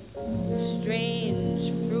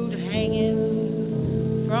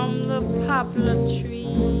poplar trees.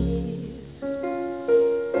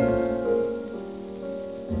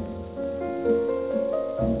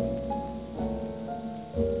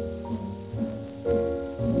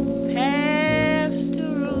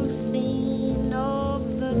 Pastoral scene of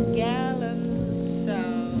the gallant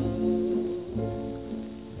South,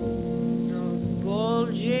 of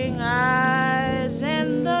bulging eyes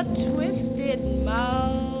and the twisted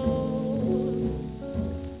mouth,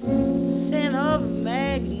 scent of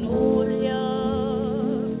magnolia,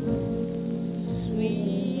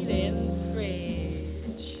 sweet and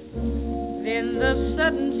fresh, then the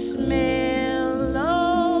sudden smell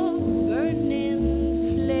of burning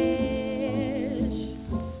flesh.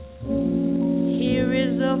 Here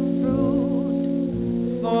is a fruit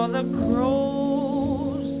for the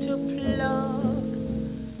crows to pluck,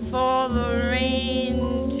 for the rain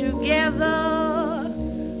to gather,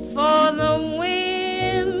 for the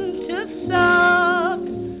wind to suck,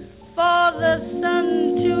 for the sun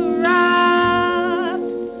to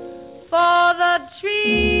rise, for the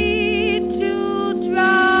tree to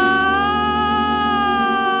drop.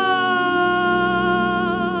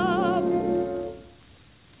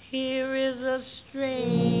 Here is a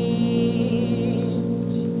strange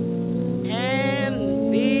and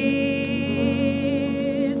bitter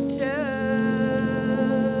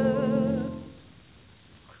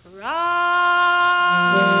crop.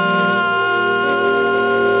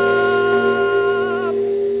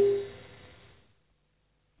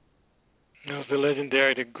 That was the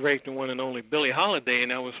legendary, the great, the one and only Billie Holiday,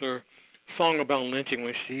 and that was her song about lynching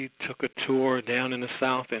when she took a tour down in the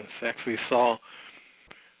South and actually saw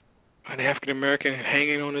an African American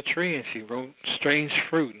hanging on a tree, and she wrote "Strange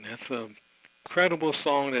Fruit," and that's an incredible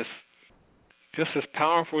song that's just as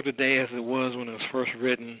powerful today as it was when it was first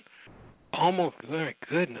written. Almost, my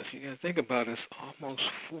goodness, you got to think about it, it's almost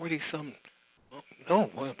 40-some. No,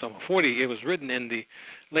 what I'm talking about, 40. It was written in the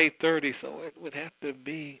late 30s, so it would have to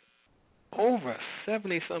be over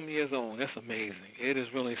 70-some years old. That's amazing. It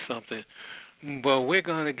is really something. But we're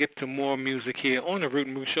going to get to more music here on the Root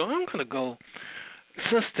and Root Show. I'm going to go,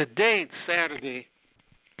 since today, Saturday,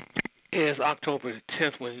 is October the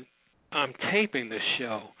 10th when I'm taping this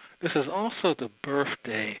show. This is also the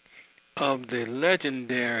birthday of the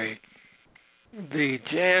legendary, the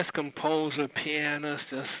jazz composer, pianist,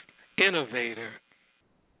 just innovator,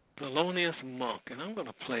 Thelonious Monk. And I'm going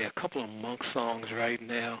to play a couple of Monk songs right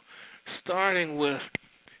now, starting with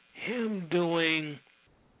him doing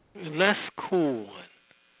Less Cool One.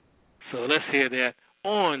 So let's hear that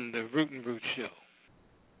on the Root and Root Show.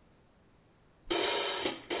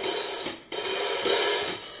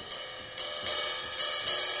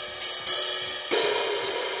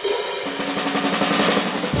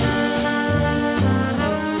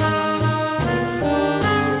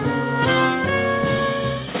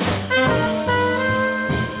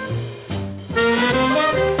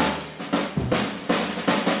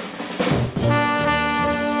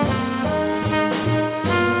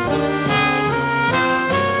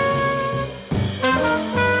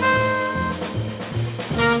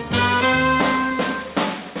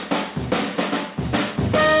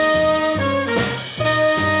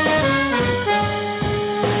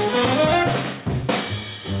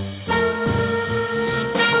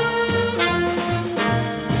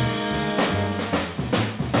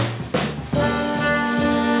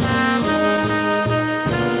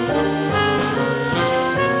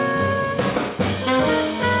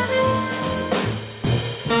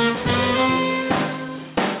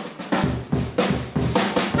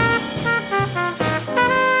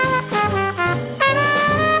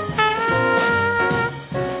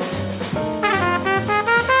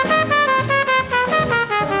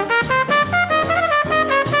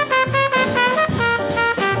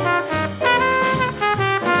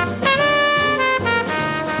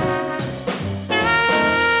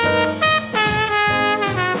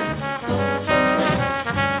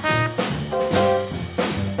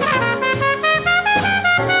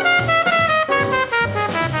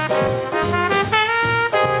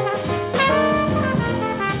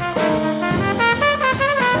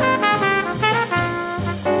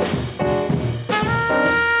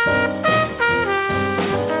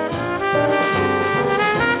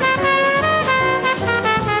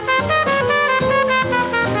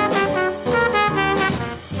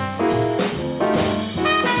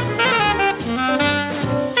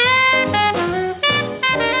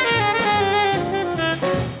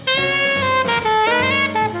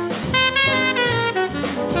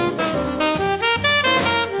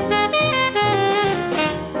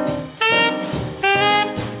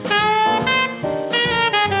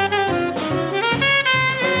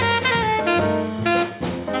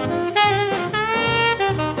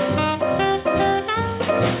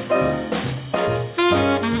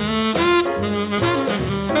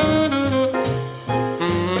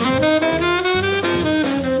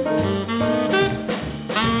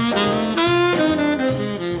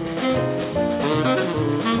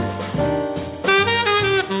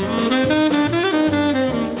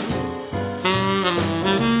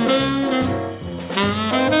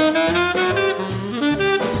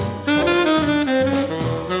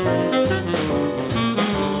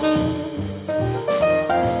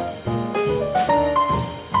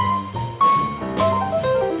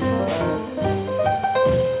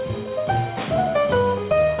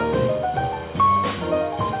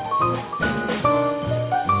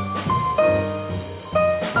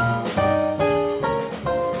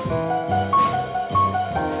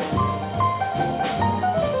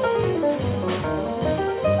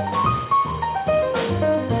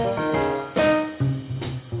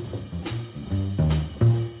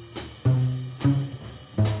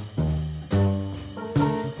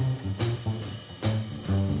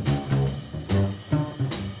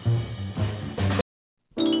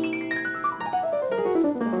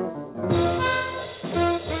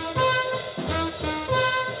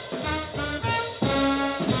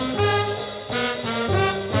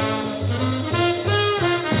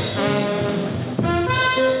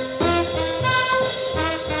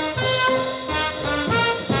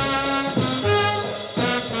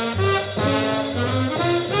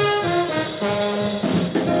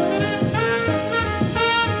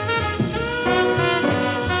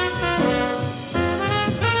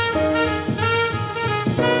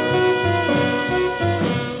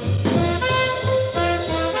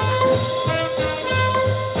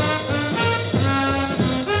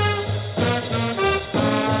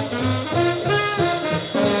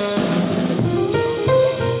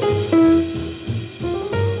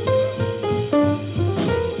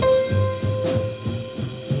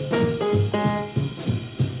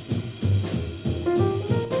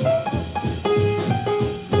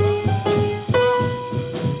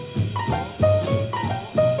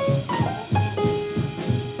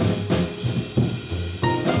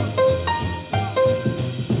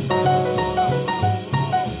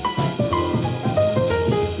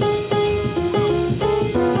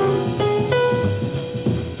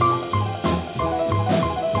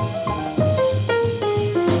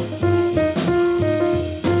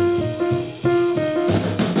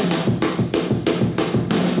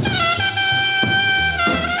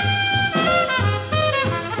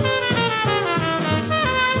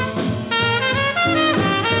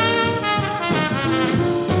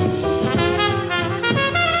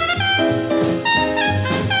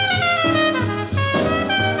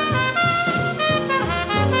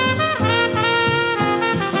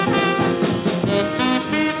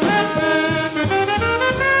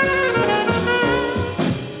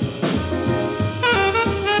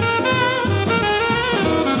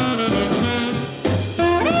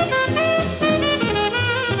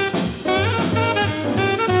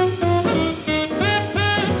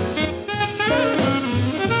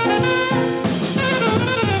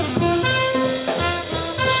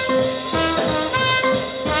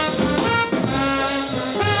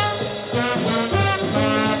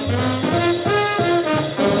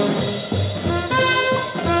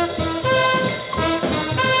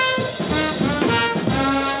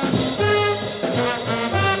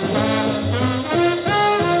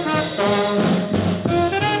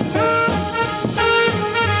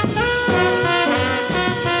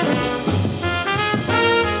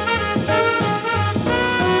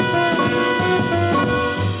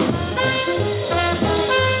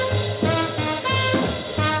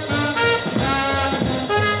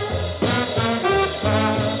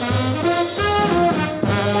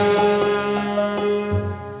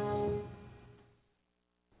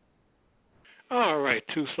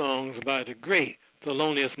 two songs by the great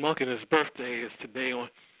Thelonious Monk, and his birthday is today on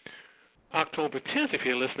October 10th if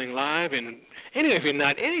you're listening live. And anyway, if you're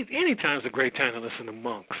not, any time's a great time to listen to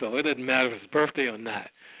Monk, so it doesn't matter if it's his birthday or not.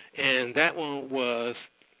 And that one was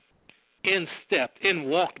In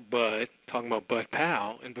Walked Bud, talking about Bud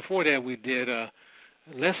Powell. And before that, we did a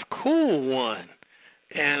Less Cool one.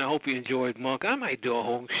 And I hope you enjoyed Monk. I might do a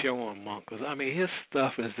whole show on Monk because, I mean, his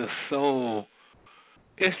stuff is just so,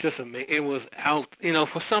 it's just amazing. It was out,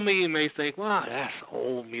 for some of you may think, well, that's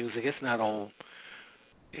old music. It's not old.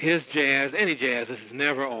 His jazz, any jazz, this is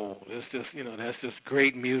never old. It's just, that's just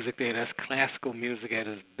great music there. That's classical music at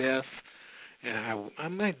its best. And I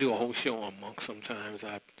might do a whole show on Monk sometimes.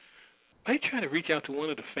 I might try to reach out to one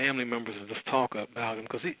of the family members and just talk about him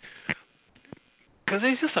because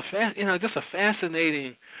he's just a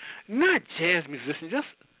fascinating, not jazz musician, just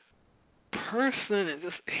person and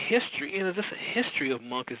just history. Just a history of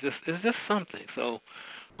Monk is just something. So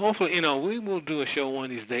hopefully, we will do a show one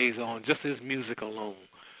of these days on just his music alone.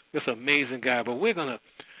 Just an amazing guy. But we're gonna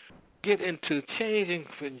get into changing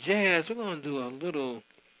for jazz. We're gonna do a little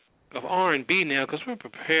of R&B now because we're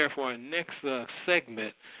prepared for our next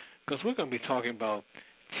segment because we're gonna be talking about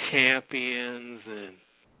champions and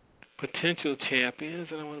potential champions,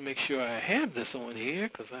 and I want to make sure I have this on here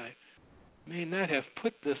because I may not have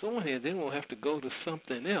put this on here. Then we'll have to go to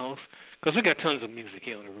something else because we got tons of music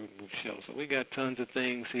here on the Root and Root Show, so we got tons of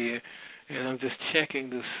things here, and I'm just checking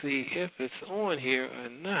to see if it's on here or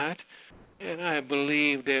not, and I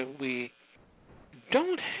believe that we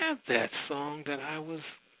don't have that song that I was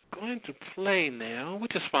going to play now,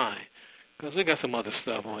 which is fine because we got some other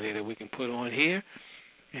stuff on here that we can put on here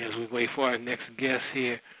as we wait for our next guest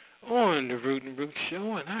here on the Root and Root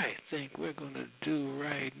Show, and I think we're going to do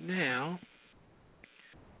right now.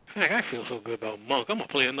 In fact, I feel so good about Monk. I'm going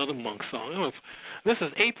to play another Monk song. This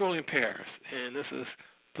is April in Paris, and this is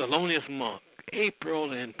Thelonious Monk,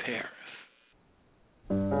 April in Paris.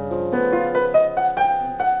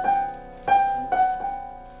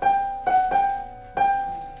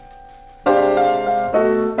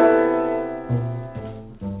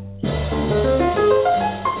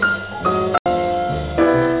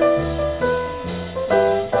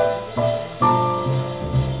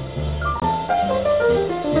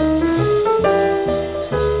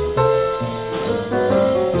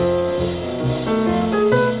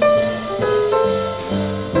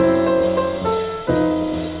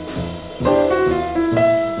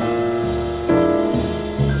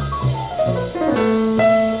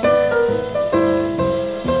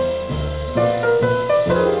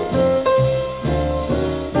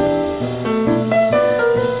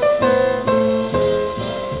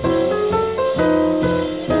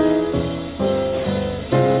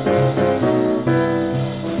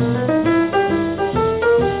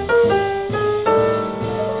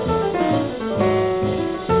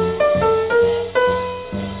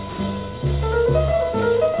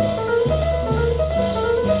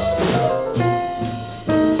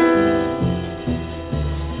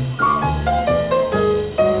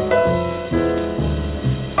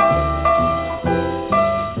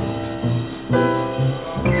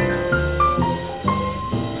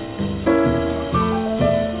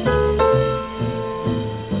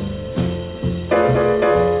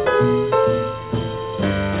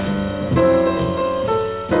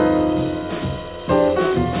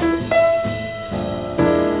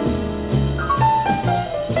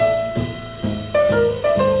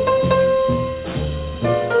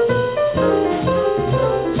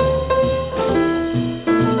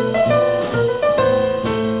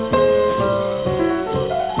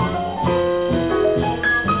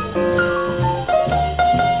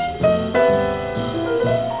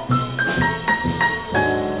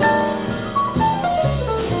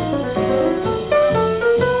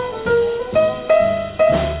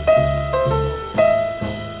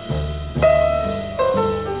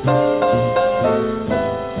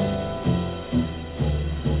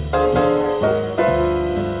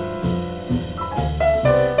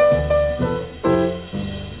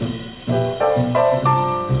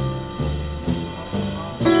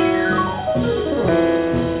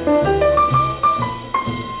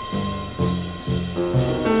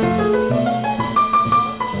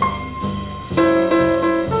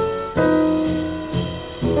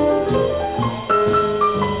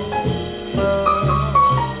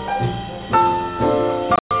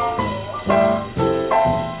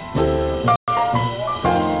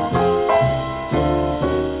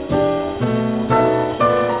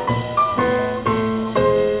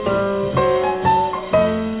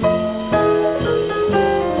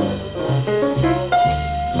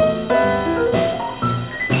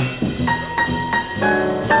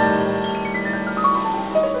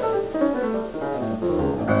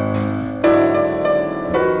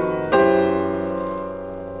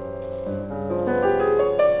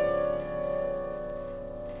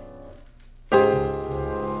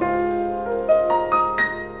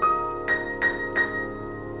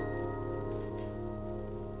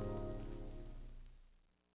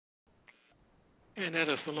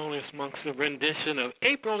 Thelonious Monk's rendition of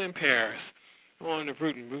April in Paris. On the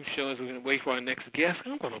Root and Root Show, as we're going to wait for our next guest,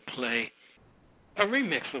 I'm going to play a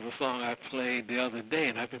remix of a song I played the other day,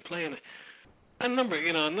 and I've been playing it a number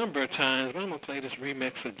of times, but I'm going to play this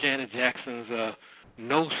remix of Janet Jackson's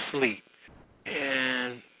No Sleep.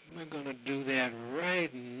 And we're going to do that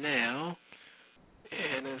right now.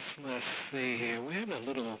 And let's see here. We're having a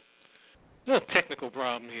little technical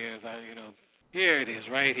problem here. Here it is,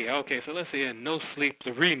 right here. Okay, so let's hear No Sleep,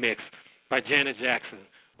 the remix by Janet Jackson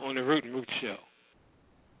on the Root and Root Show.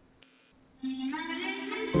 Come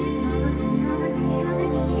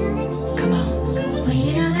on. Well,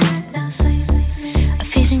 you know that no sleep. A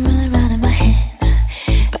feeling rolling around in my head,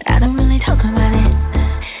 but I don't really talk about it.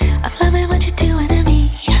 I'm loving what you're doing to me,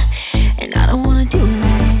 and I don't want to do it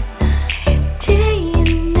right. Day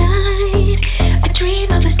and night, I dream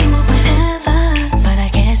of us doing whatever, but I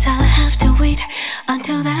guess I'll have to wait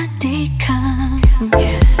until that day comes.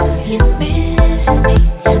 Yeah, you miss me,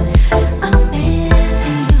 I'm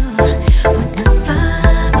missing you.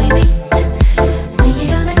 Whenever we meet, when you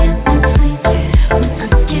gonna get no sleep? When I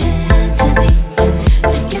get to me,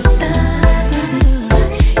 to get the blues,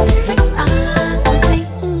 it's like I'm complete.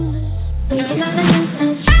 When you gonna get no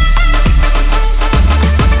sleep?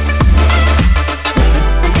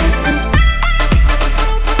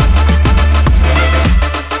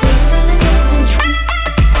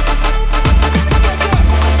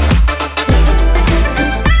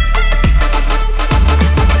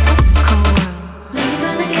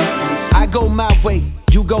 I go my way,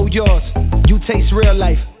 you go yours. You taste real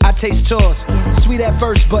life, I taste yours. Sweet at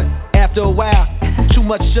first, but after a while, too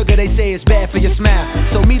much sugar, they say it's bad for your smile.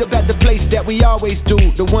 So meet up at the place that we always do.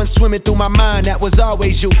 The one swimming through my mind, that was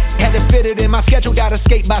always you. Had to fit it in my schedule, gotta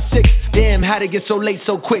skate by 6. Damn, how'd it get so late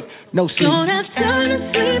so quick? No sleep. Don't have time to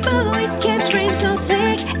sleep, but we can't dream so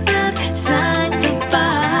thick outside the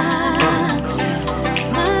box.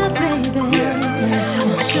 My baby,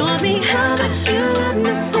 show me how much you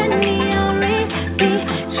understand me. I'll read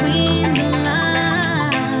between the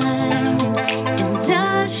lines, and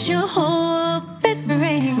does your hope it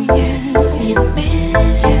ring? You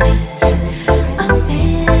miss you, I'm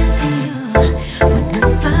missing you.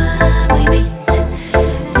 Whenever we meet,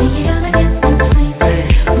 when you gonna get no sleep?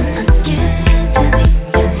 When I get to me,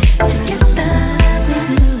 to get the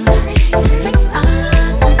blues, it's like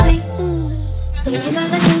I'm complete. When you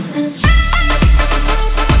gonna get no sleep?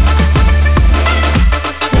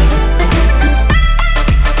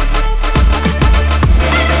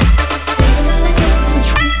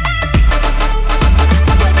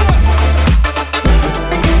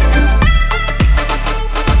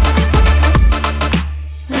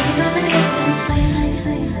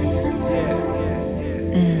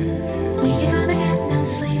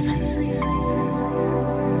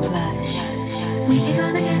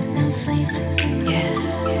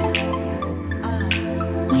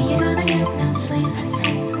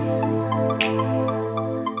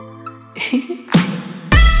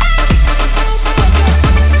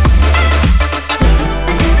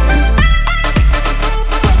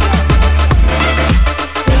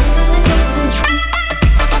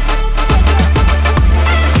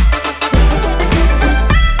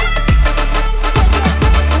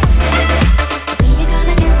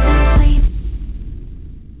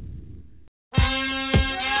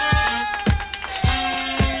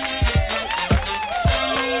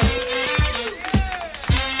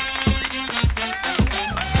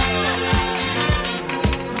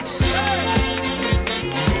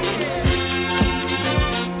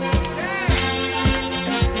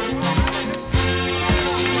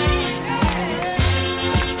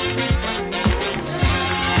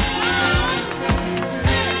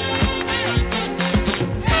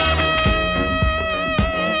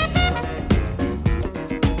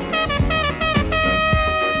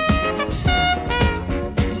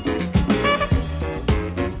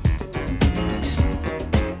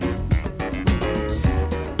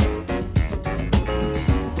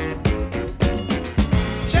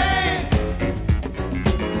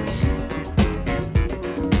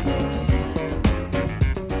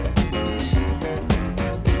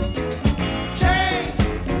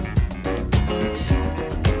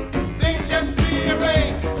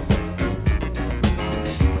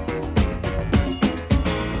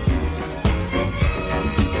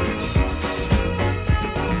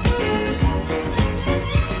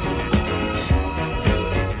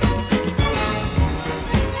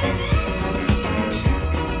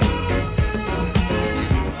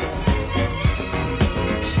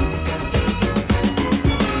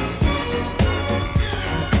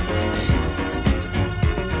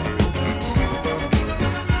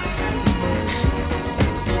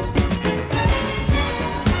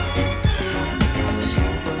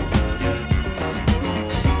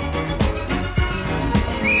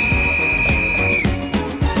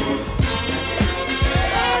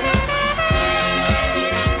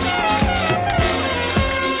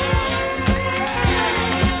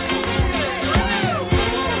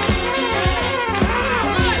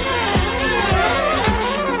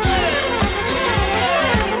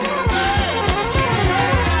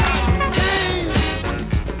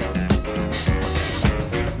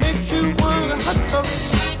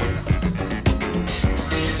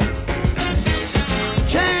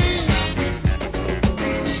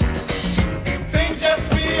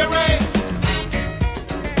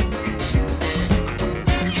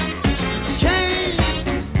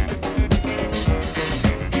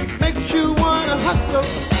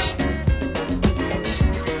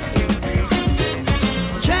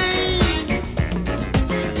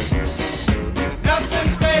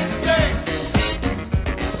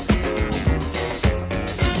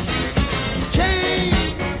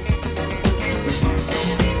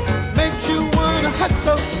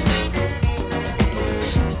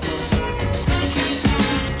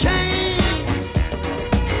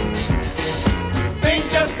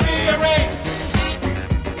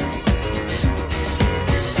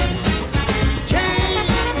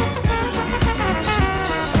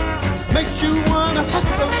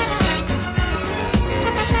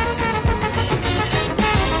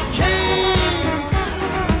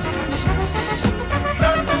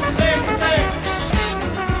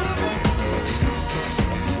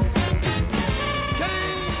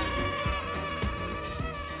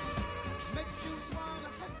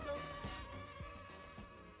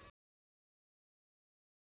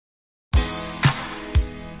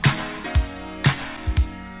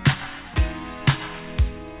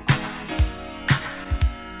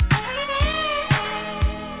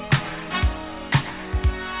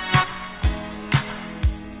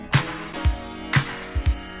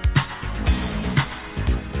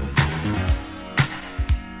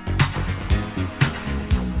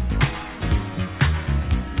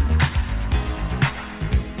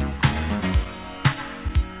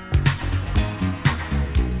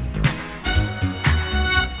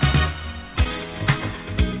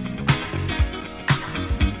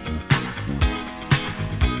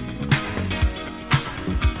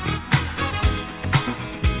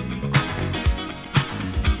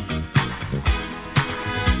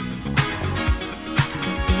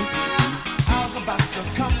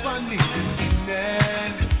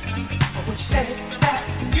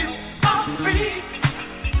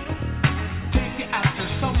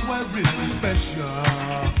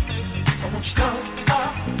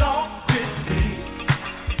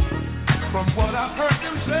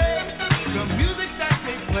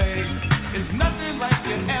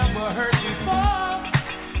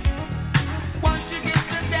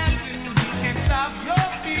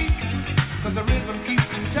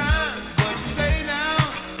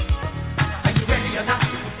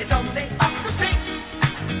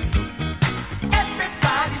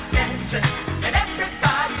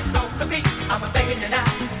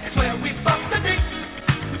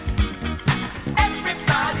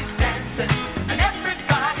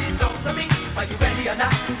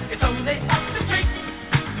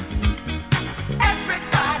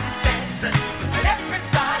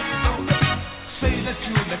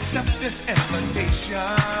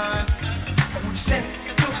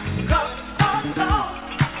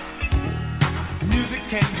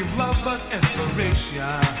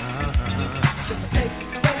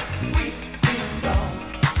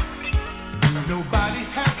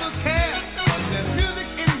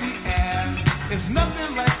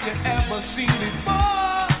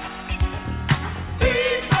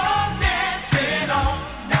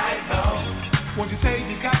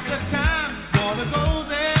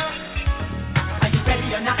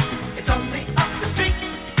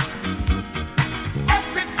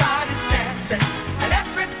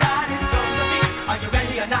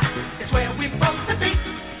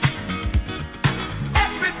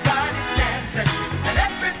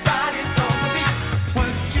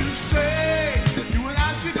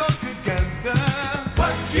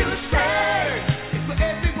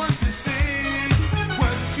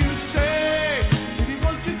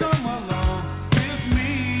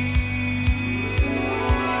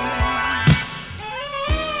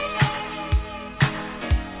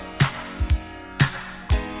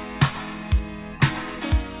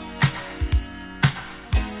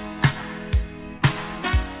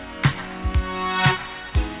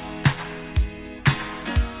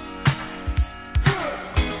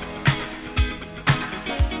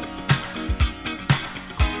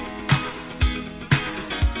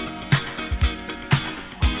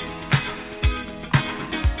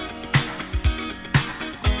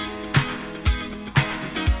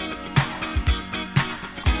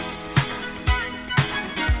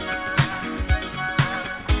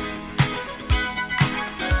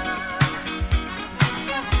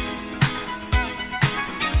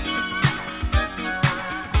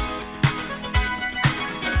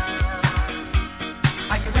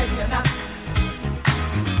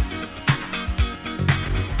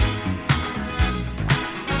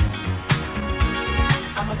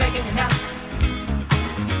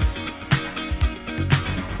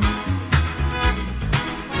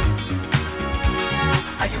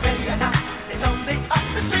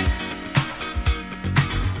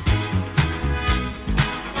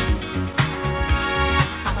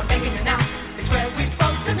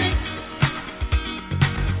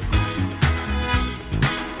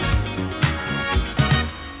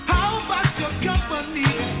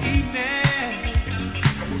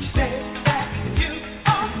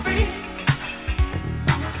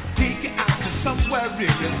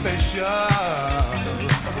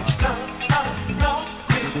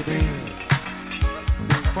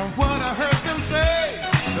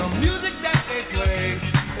 music that they play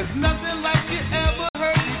is nothing like you ever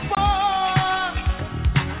heard before.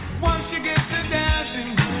 Once you get to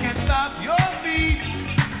dancing, you can't stop your feet,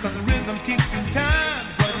 'cause the rhythm keeps in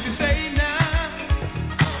time. What you say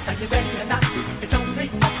now? Are you ready or not? It's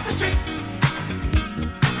only up the street.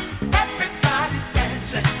 Everybody's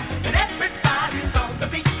dancing and everybody's on the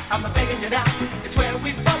beat. I'm begging you now, it's where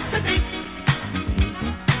we supposed to be.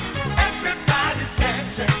 Everybody's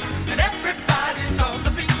dancing and everybody's on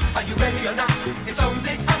the beat. Are you ready or not? It's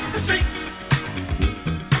only up the street.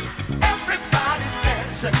 Everybody's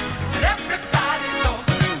dancing and everybody's on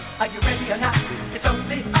the beat. Are you ready or not? It's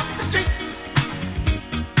only up the street.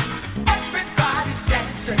 Everybody's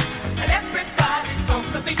dancing and everybody's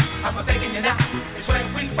on the beat. I'm begging you now, it's where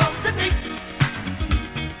we supposed to be.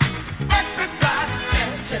 Everybody's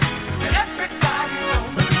dancing and everybody's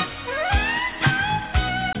on the beat.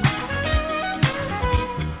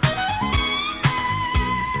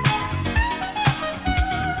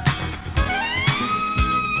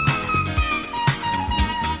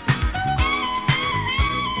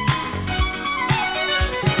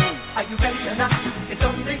 Are you ready or not? It's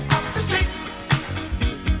only up the street.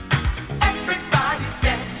 Everybody's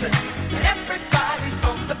dancing and everybody's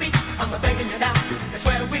on the beat. I'm begging you now, it's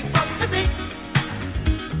where we supposed to be.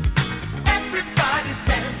 Everybody's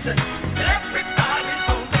dancing and everybody's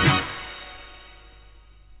on the beat.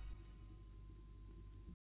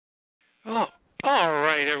 Oh, all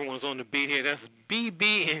right, everyone's on the beat here. That's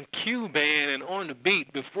BB and Q Band, and on the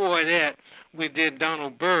beat. Before that, we did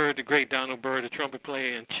Donald Byrd, the great Donald Byrd, the trumpet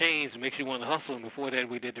player, and Chains Makes You Want to Hustle. And before that,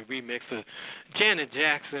 we did the remix of Janet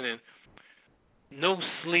Jackson and No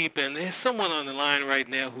Sleep. And there's someone on the line right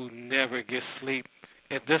now who never gets sleep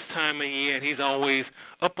at this time of year, and he's always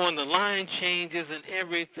up on the line changes and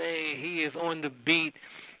everything. He is on the beat,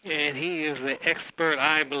 and he is the expert,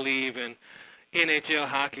 I believe, in NHL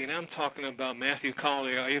hockey. And I'm talking about Matthew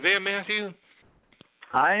Collier. Are you there, Matthew?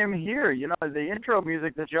 I am here. You know, the intro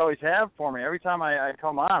music that you always have for me, every time I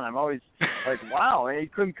come on, I'm always like, wow, he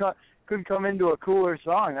couldn't come into a cooler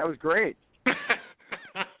song. That was great. Well,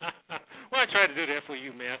 I tried to do that for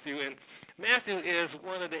you, Matthew. And Matthew is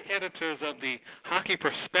one of the editors of the Hockey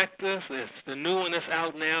Prospectus. It's the new one that's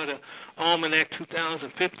out now, the Almanac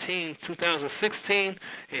 2015-2016,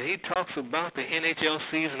 and he talks about the NHL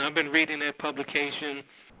season. I've been reading that publication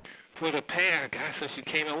for the past, since it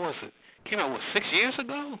came out, Came out, 6 years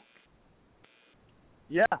ago?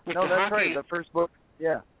 Yeah, no, that's right. The first book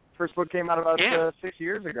came out about 6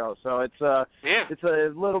 years ago. So it's a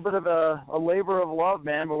little bit of a labor of love,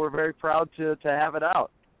 man, but we're very proud to have it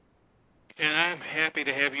out. And I'm happy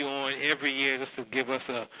to have you on every year just to give us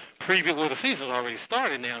a preview. Well, the season's already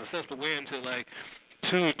started now, in the sense that we're into like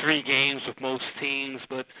 2 or 3 games with most teams.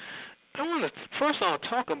 But I want to first all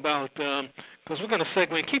talk about, because we're going to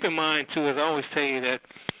segue. Keep in mind, too, as I always tell you, that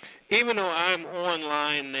even though I'm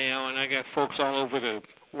online now and I got folks all over the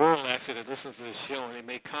world actually that listen to the show and they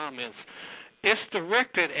make comments, it's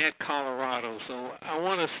directed at Colorado. So I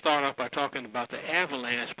want to start off by talking about the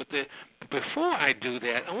Avalanche. But before I do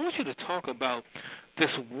that, I want you to talk about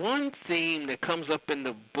this one theme that comes up in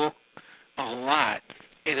the book a lot.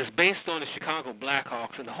 It is based on the Chicago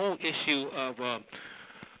Blackhawks and the whole issue of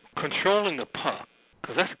controlling the puck.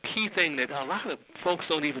 Because that's a key thing that a lot of folks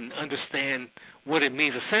don't even understand what it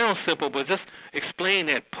means. It sounds simple, but just explain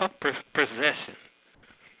that puck possession.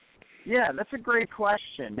 Yeah, that's a great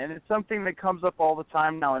question, and it's something that comes up all the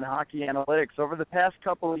time now in hockey analytics. Over the past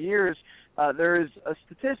couple of years, there is a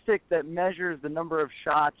statistic that measures the number of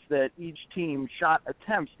shots that each team, shot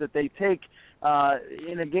attempts that they take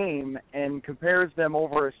in a game, and compares them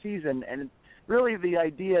over a season. And really the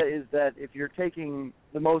idea is that if you're taking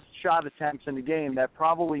the most shot attempts in a game, that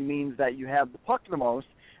probably means that you have the puck the most,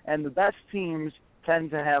 and the best teams tend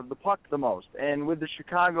to have the puck the most. And with the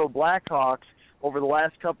Chicago Blackhawks, over the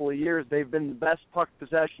last couple of years, they've been the best puck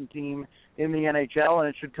possession team in the NHL, and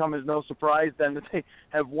it should come as no surprise then that they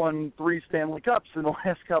have won 3 Stanley Cups in the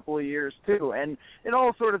last couple of years too. And it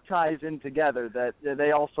all sort of ties in together that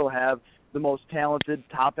they also have the most talented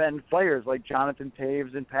top-end players like Jonathan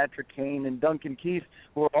Toews and Patrick Kane and Duncan Keith,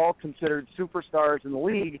 who are all considered superstars in the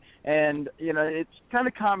league. And, you know, it's kind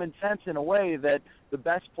of common sense in a way that the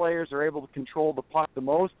best players are able to control the puck the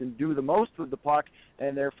most and do the most with the puck,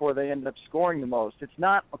 and therefore they end up scoring the most. It's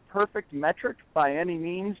not a perfect metric by any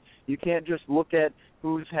means. You can't just look at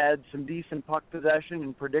who's had some decent puck possession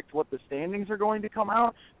and predict what the standings are going to come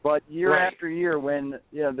out. But year after year, when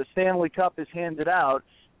the Stanley Cup is handed out,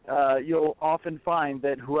 you'll often find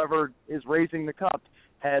that whoever is raising the cup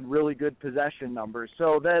had really good possession numbers.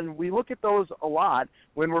 So then we look at those a lot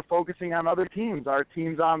when we're focusing on other teams. Our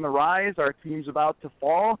team's on the rise, our team's about to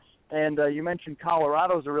fall, and you mentioned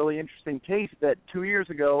Colorado's a really interesting case that 2 years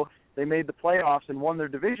ago they made the playoffs and won their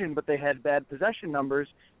division, but they had bad possession numbers,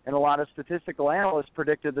 and a lot of statistical analysts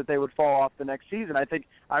predicted that they would fall off the next season. I think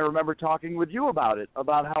I remember talking with you about it,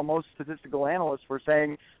 about how most statistical analysts were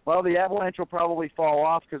saying, well, the Avalanche will probably fall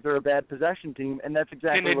off because they're a bad possession team, and that's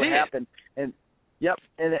exactly what happened. And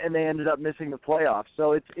and they ended up missing the playoffs.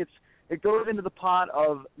 So it goes into the pot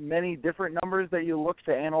of many different numbers that you look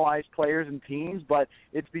to analyze players and teams, but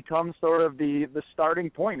it's become sort of the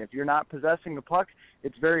starting point. If you're not possessing the puck,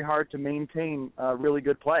 it's very hard to maintain really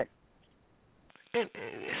good play. It's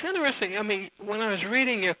interesting. I mean, when I was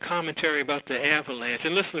reading your commentary about the Avalanche,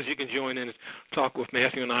 and listeners, you can join in and talk with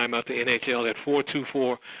Matthew and I about the NHL at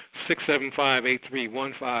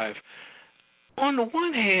 424-675-8315. On the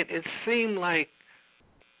one hand, it seemed like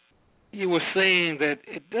you were saying that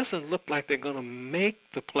it doesn't look like they're going to make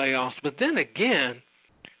the playoffs, but then again,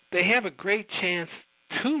 they have a great chance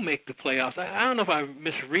to make the playoffs. I don't know if I'm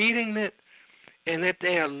misreading it, and that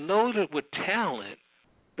they are loaded with talent,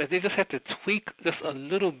 that they just have to tweak just a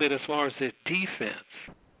little bit as far as their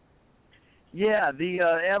defense. Yeah, the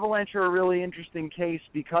Avalanche are a really interesting case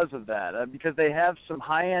because of that, because they have some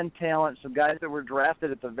high-end talent, some guys that were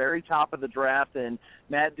drafted at the very top of the draft, and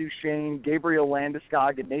Matt Duchene, Gabriel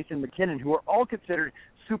Landeskog, and Nathan McKinnon, who are all considered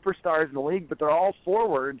superstars in the league, but they're all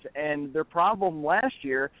forwards, and their problem last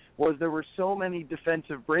year was there were so many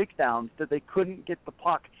defensive breakdowns that they couldn't get the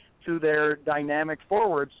puck to their dynamic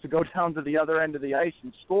forwards to go down to the other end of the ice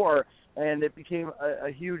and score, and it became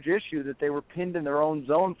a huge issue that they were pinned in their own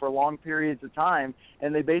zone for long periods of time,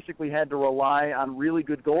 and they basically had to rely on really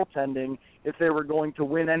good goaltending if they were going to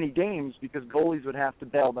win any games because goalies would have to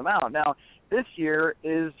bail them out. Now, this year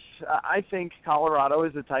is, I think Colorado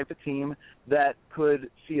is the type of team that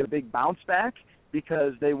could see a big bounce back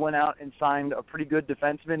because they went out and signed a pretty good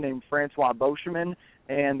defenseman named Francois Beauchemin,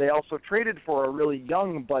 and they also traded for a really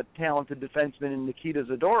young but talented defenseman in Nikita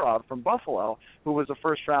Zadorov from Buffalo, who was a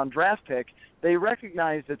first-round draft pick. They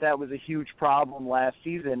recognized that that was a huge problem last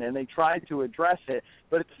season, and they tried to address it,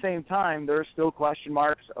 but at the same time, there are still question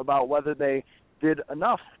marks about whether they did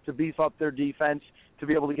enough to beef up their defense to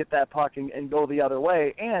be able to get that puck and go the other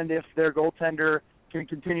way, and if their goaltender can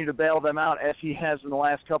continue to bail them out as he has in the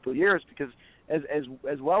last couple of years, because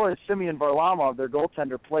as well as Semyon Varlamov, their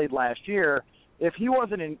goaltender, played last year, if he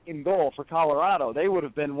wasn't in goal for Colorado, they would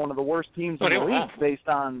have been one of the worst teams in the league based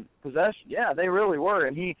on possession. Yeah, they really were,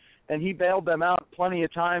 and he bailed them out plenty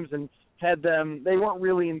of times and had them. They weren't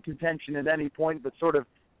really in contention at any point, but sort of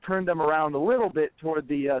turned them around a little bit toward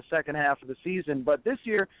the second half of the season. But this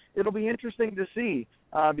year, it'll be interesting to see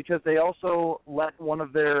because they also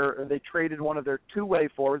they traded one of their two-way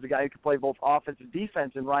forwards, a guy who could play both offense and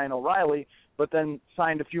defense, in Ryan O'Reilly, but then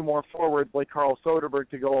signed a few more forwards like Carl Soderberg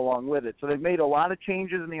to go along with it. So they've made a lot of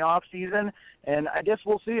changes in the offseason, and I guess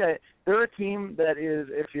we'll see. They're a team that is,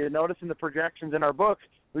 if you notice in the projections in our book,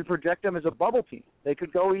 we project them as a bubble team. They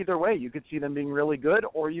could go either way. You could see them being really good,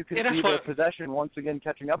 or you could see their possession once again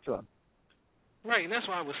catching up to them. Right, and that's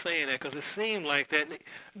why I was saying that, because it seemed like that.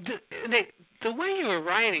 The way you were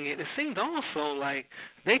writing it, it seemed also like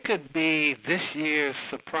they could be this year's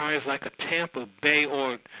surprise, like a Tampa Bay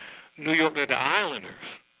or New York or the Islanders.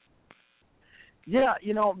 Yeah,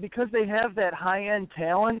 because they have that high-end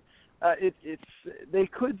talent, they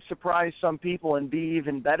could surprise some people and be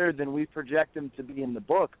even better than we project them to be in the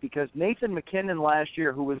book, because Nathan McKinnon last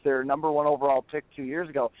year, who was their number one overall pick 2 years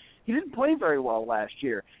ago, he didn't play very well last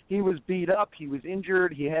year. He was beat up. He was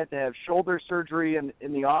injured. He had to have shoulder surgery in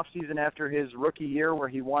the offseason after his rookie year where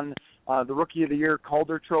he won the Rookie of the Year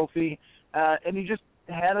Calder Trophy, and he just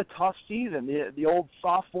had a tough season, the old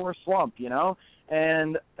sophomore slump,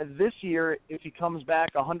 And this year, if he comes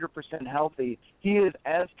back 100% healthy, he is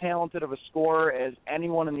as talented of a scorer as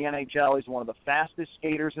anyone in the NHL. He's one of the fastest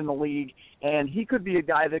skaters in the league, and he could be a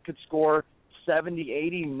guy that could score 70,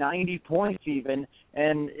 80, 90 points even.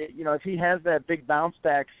 And, if he has that big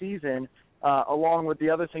bounce-back season, along with the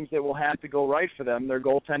other things that will have to go right for them, their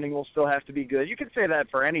goaltending will still have to be good. You can say that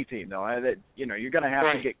for any team, though. That you're going to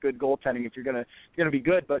have to get good goaltending if you're going to be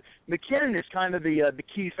good. But McKinnon is kind of the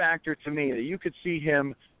key factor to me, that you could see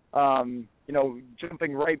him,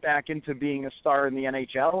 jumping right back into being a star in the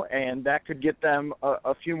NHL, and that could get them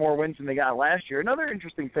a few more wins than they got last year. Another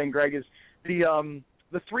interesting thing, Greg, is the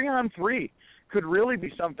 3-on-3 could really be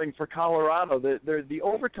something for Colorado. The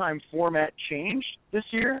overtime format changed this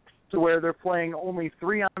year to where they're playing only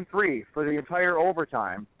 3-on-3 for the entire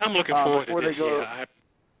overtime. I'm looking forward to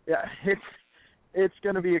this. It's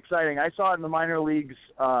going to be exciting. I saw it in the minor leagues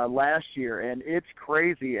last year, and it's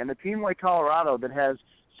crazy. And a team like Colorado that has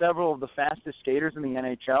several of the fastest skaters in the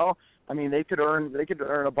NHL, I mean, they could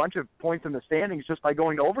earn a bunch of points in the standings just by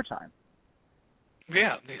going to overtime.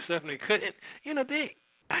 Yeah, they certainly could. And, you know,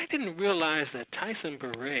 I didn't realize that Tyson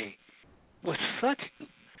Berg was such.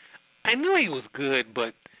 I knew he was good,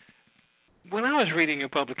 but when I was reading your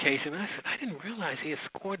publication, I said I didn't realize he had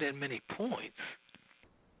scored that many points,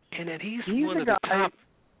 and that he's one of the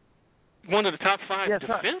top five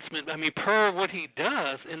defensemen. I mean, per what he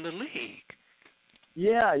does in the league.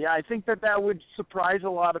 Yeah, I think that would surprise a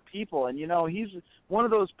lot of people. And, you know, he's one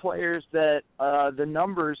of those players that the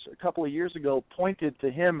numbers a couple of years ago pointed to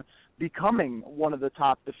him becoming one of the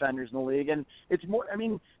top defenders in the league. And it's more, I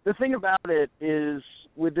mean, the thing about it is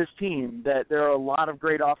with this team that there are a lot of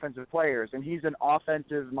great offensive players, and he's an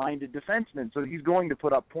offensive-minded defenseman, so he's going to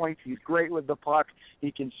put up points. He's great with the puck.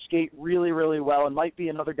 He can skate really, really well, and might be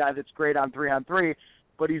another guy that's great on 3-on-3,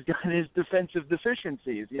 but he's got his defensive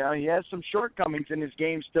deficiencies. You know, he has some shortcomings in his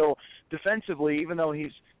game still defensively, even though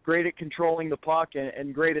he's great at controlling the puck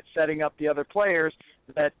and great at setting up the other players.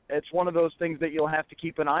 That it's one of those things that you'll have to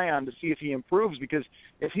keep an eye on to see if he improves, because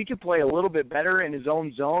if he could play a little bit better in his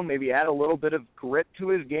own zone, maybe add a little bit of grit to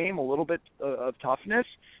his game, a little bit of toughness,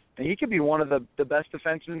 and he could be one of the best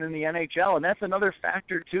defensemen in the NHL. And that's another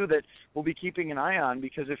factor, too, that we'll be keeping an eye on,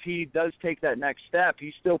 because if he does take that next step,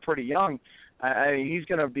 he's still pretty young. He's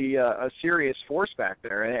going to be a serious force back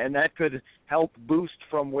there, and that could help boost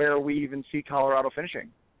from where we even see Colorado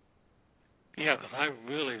finishing. Yeah, because I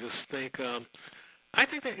really just think I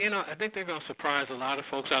think that, you know, I think they're going to surprise a lot of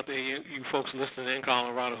folks out there, you folks listening in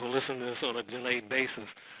Colorado who listen to this on a delayed basis.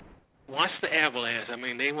 Watch the Avalanche. I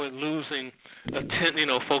mean, they were losing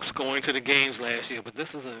folks going to the games last year, but this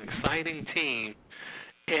is an exciting team.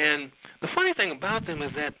 And the funny thing about them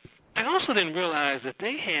is that I also didn't realize that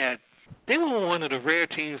they were one of the rare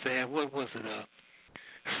teams that had,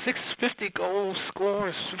 650 goal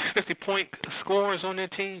scorers, 50-point scorers on their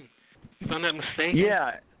team, if I'm not mistaken.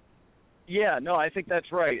 Yeah, no, I think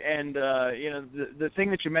that's right. And, the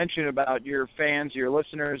thing that you mentioned about your fans, your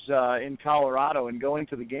listeners in Colorado and going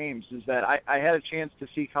to the games is that I had a chance to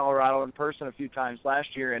see Colorado in person a few times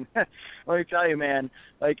last year. And let me tell you, man,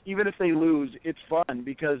 like, even if they lose, it's fun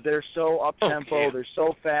because they're so up-tempo, They're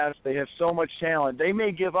so fast, they have so much talent. They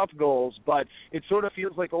may give up goals, but it sort of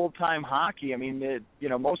feels like old-time hockey. I mean,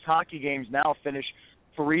 most hockey games now finish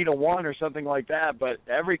 3-1 or something like that, but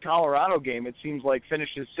every Colorado game it seems like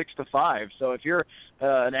finishes 6-5. So if you're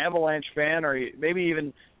an Avalanche fan, or maybe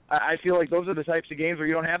even, I feel like those are the types of games where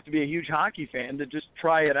you don't have to be a huge hockey fan to just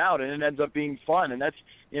try it out, and it ends up being fun. And that's,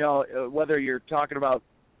 whether you're talking about,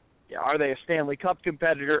 are they a Stanley Cup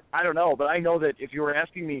competitor? I don't know, but I know that if you were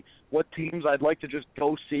asking me what teams I'd like to just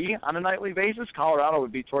go see on a nightly basis, Colorado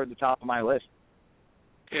would be toward the top of my list.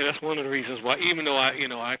 Yeah, that's one of the reasons why, even though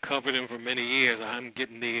I covered them for many years, I'm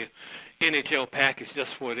getting the NHL package just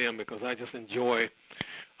for them because I just enjoy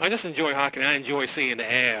hockey, and I enjoy seeing the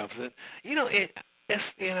Avs. And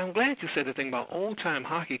I'm glad you said the thing about old-time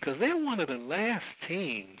hockey, because they're one of the last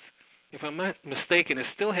teams, if I'm not mistaken, that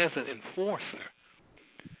still has an enforcer.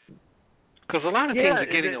 Because a lot of teams are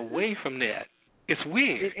getting away from that. It's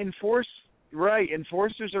weird. Enforcers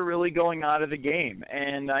are really going out of the game,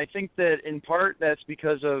 and I think that in part that's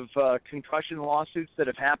because of concussion lawsuits that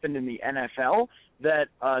have happened in the NFL that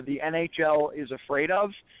the NHL is afraid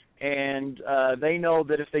of, and they know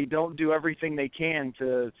that if they don't do everything they can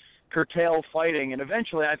to curtail fighting, and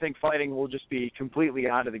eventually I think fighting will just be completely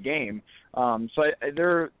out of the game.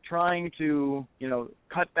 They're trying to,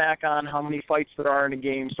 cut back on how many fights there are in a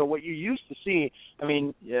game. So what you used to see, I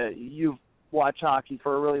mean, you've watch hockey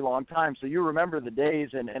for a really long time, so you remember the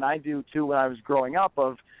days, and I do too when I was growing up,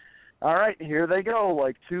 of, all right, here they go,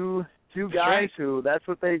 like two guys who, that's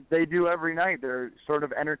what they do every night. They're sort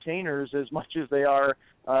of entertainers as much as they are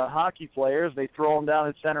hockey players. They throw them down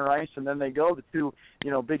at center ice, and then they go the two,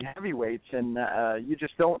 big heavyweights, and you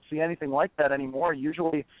just don't see anything like that anymore.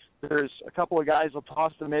 Usually there's a couple of guys will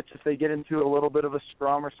toss the mitts if they get into a little bit of a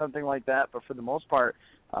scrum or something like that, but for the most part,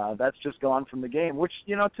 that's just gone from the game, which,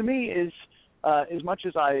 to me is, as much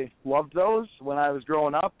as I loved those when I was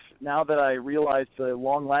growing up, now that I realize the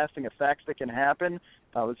long-lasting effects that can happen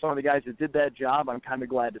with some of the guys that did that job, I'm kind of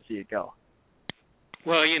glad to see it go.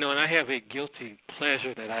 Well, and I have a guilty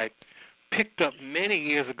pleasure that I picked up many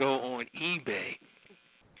years ago on eBay.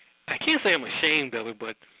 I can't say I'm ashamed of it,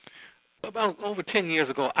 but about over 10 years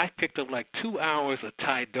ago, I picked up like 2 hours of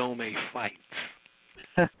Ty Dome fights.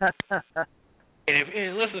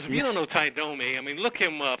 And listen, if you don't know Ty Dome, I mean, look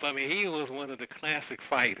him up. I mean, he was one of the classic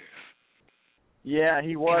fighters. Yeah,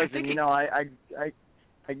 he was, and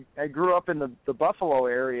I grew up in the Buffalo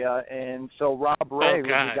area, and so Rob Ray was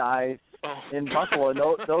the guy in Buffalo. And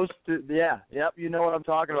those two, you know what I'm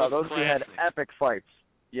talking about. Those two had epic fights.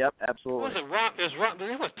 Yep, absolutely. Was it Rob?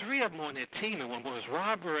 There were three of them on their team at one point. It was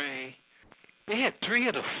Rob Ray. They had three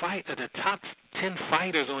of the top 10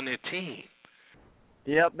 fighters on their team.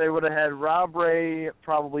 Yep, they would have had Rob Ray,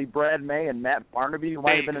 probably Brad May, and Matt Barnaby, who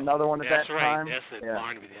might have been another one at that time. That's it,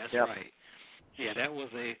 Barnaby. That's right. Yeah, that was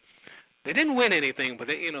They didn't win anything, but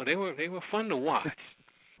they were fun to watch.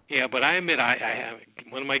 Yeah, but I admit I have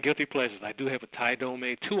one of my guilty pleasures. I do have a Ty Dome,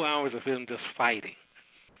 2 hours of him just fighting,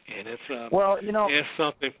 and it's it's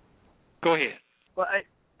something. Go ahead. Well,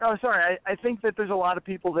 I think that there's a lot of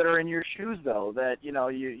people that are in your shoes, though, that,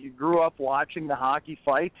 you grew up watching the hockey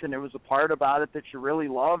fights, and there was a part about it that you really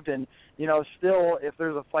loved, and, still, if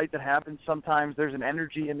there's a fight that happens, sometimes there's an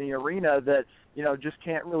energy in the arena that, just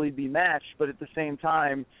can't really be matched, but at the same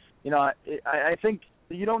time, I think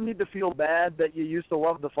you don't need to feel bad that you used to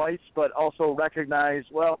love the fights, but also recognize,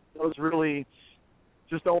 well, those really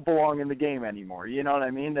just don't belong in the game anymore. You know what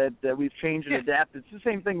I mean? That we've changed and adapted. It's the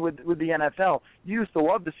same thing with the NFL. You used to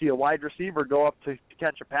love to see a wide receiver go up to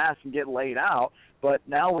catch a pass and get laid out, but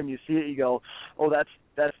now when you see it, you go, oh,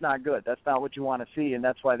 that's not good. That's not what you want to see, and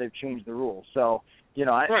that's why they've changed the rules. So,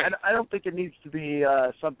 I don't think it needs to be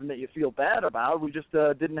something that you feel bad about. We just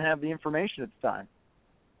didn't have the information at the time.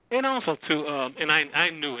 And also, too, and I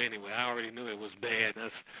knew anyway. I already knew it was bad.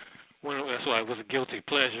 That's why it was a guilty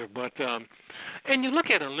pleasure. But and you look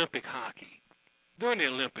at Olympic hockey. During the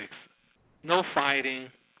Olympics, no fighting,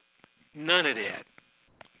 none of that.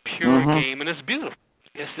 Pure game, and it's beautiful.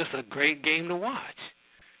 It's just a great game to watch.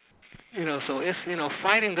 So it's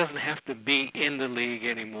fighting doesn't have to be in the league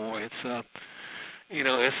anymore. It's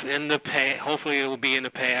it's in the past. Hopefully, it will be in the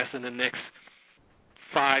past in the next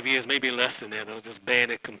 5 years, maybe less than that. They'll just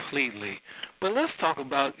ban it completely. But let's talk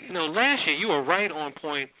about, last year you were right on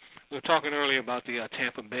point. We were talking earlier about the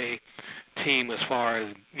Tampa Bay team as far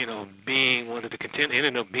as, being one of the contenders,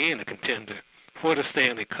 ended up being a contender for the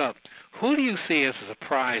Stanley Cup. Who do you see as a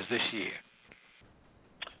surprise this year?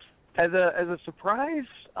 As a surprise,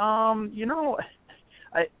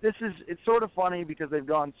 it's sort of funny because they've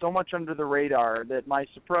gone so much under the radar that my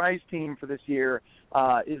surprise team for this year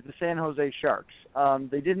is the San Jose Sharks.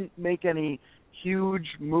 They didn't make any huge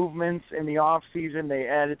movements in the off season. They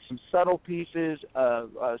added some subtle pieces,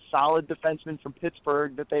 a solid defenseman from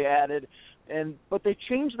Pittsburgh that they added, but they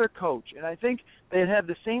changed their coach. And I think they had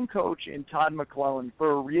the same coach in Todd McClellan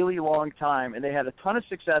for a really long time, and they had a ton of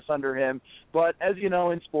success under him. But as you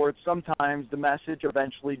know, in sports, sometimes the message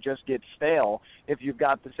eventually just gets stale if you've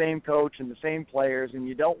got the same coach and the same players and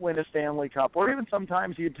you don't win a Stanley Cup, or even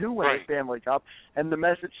sometimes you do win a Stanley Cup and the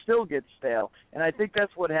message still gets stale. And I think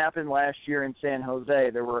that's what happened last year in San Jose.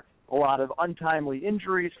 There were a lot of untimely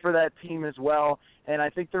injuries for that team as well, and I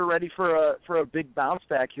think they're ready for a big bounce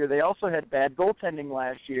back here. They also had bad goaltending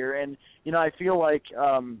last year, and I feel like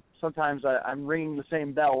sometimes I'm ringing the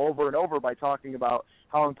same bell over and over by talking about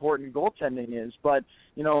how important goaltending is. But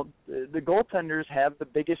the goaltenders have the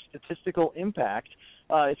biggest statistical impact.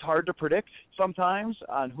 It's hard to predict sometimes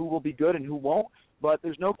on who will be good and who won't, but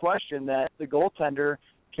there's no question that the goaltender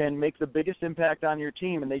can make the biggest impact on your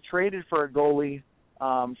team. And they traded for a goalie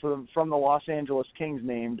from the Los Angeles Kings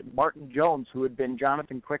named Martin Jones, who had been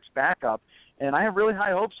Jonathan Quick's backup. And I have really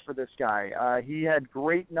high hopes for this guy. He had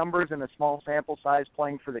great numbers in a small sample size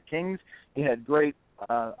playing for the Kings. He had great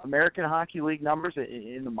American Hockey League numbers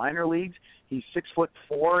in the minor leagues. He's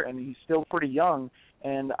 6'4", and he's still pretty young.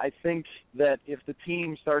 And I think that if the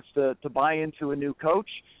team starts to buy into a new coach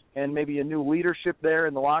and maybe a new leadership there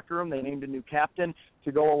in the locker room, they named a new captain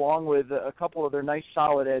to go along with a couple of their nice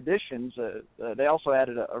solid additions. They also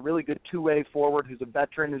added a really good two-way forward who's a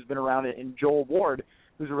veteran who's been around it in Joel Ward,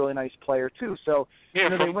 who's a really nice player too. So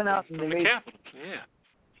they went out and they made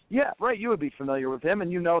Yeah, right. You would be familiar with him,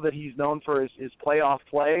 and you know that he's known for his playoff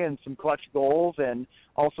play and some clutch goals, and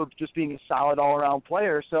also just being a solid all-around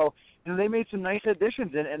player. So they made some nice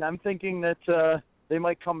additions, and I'm thinking that they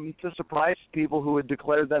might come to surprise people who had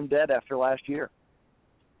declared them dead after last year.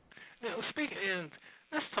 Now, and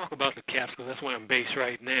let's talk about the Caps, because that's where I'm based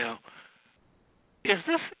right now. Is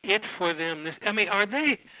this it for them? Are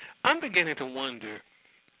they? I'm beginning to wonder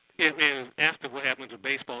if after what happened to the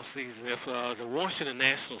baseball season, if the Washington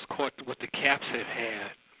Nationals caught what the Caps have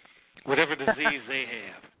had, whatever disease they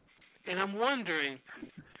have. And I'm wondering,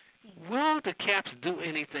 will the Caps do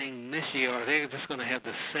anything this year, or are they just going to have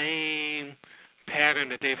the same pattern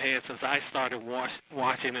that they've had since I started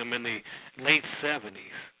watching them in the late 70s?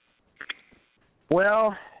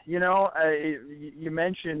 Well, You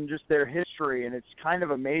mentioned just their history, and it's kind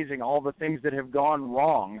of amazing all the things that have gone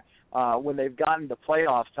wrong when they've gotten to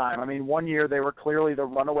playoff time. I mean, one year they were clearly the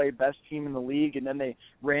runaway best team in the league, and then they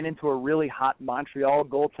ran into a really hot Montreal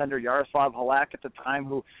goaltender, Yaroslav Halak at the time,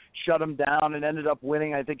 who shut them down and ended up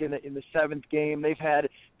winning, I think, in the seventh game. They've had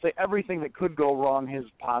everything that could go wrong has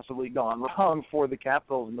possibly gone wrong for the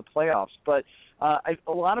Capitals in the playoffs. But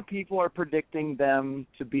a lot of people are predicting them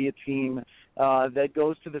to be a team that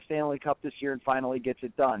goes to the Stanley Cup this year and finally gets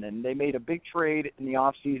it done. And they made a big trade in the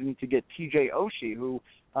offseason to get TJ Oshie, who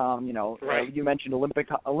right. You mentioned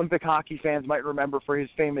Olympic hockey fans might remember for his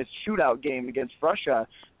famous shootout game against Russia.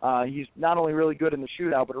 He's not only really good in the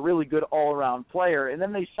shootout, but a really good all-around player. And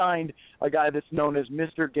then they signed a guy that's known as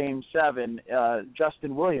Mr. Game 7,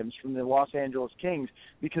 Justin Williams from the Los Angeles Kings,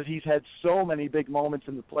 because he's had so many big moments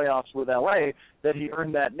in the playoffs with LA that he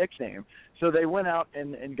earned that nickname. So they went out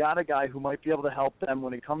and got a guy who might be able to help them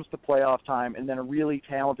when it comes to playoff time, and then a really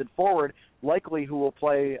talented forward, likely who will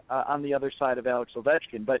play on the other side of Alex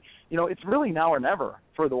Ovechkin. But, it's really now or never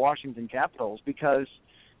for the Washington Capitals because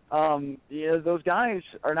those guys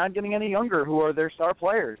are not getting any younger who are their star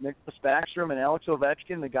players. Nicholas Backstrom and Alex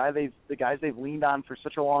Ovechkin, the guys they've leaned on for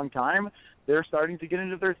such a long time, they're starting to get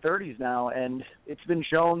into their 30s now, and it's been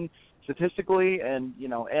shown statistically and,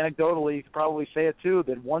 anecdotally, you could probably say it too,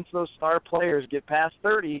 that once those star players get past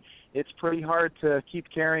 30, it's pretty hard to keep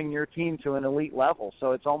carrying your team to an elite level.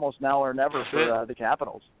 So it's almost now or never for the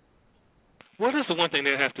Capitals. What is the one thing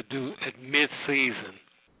they have to do at mid-season?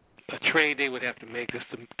 A trade they would have to make is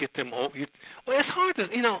to get them over. Well, it's hard to,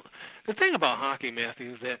 the thing about hockey,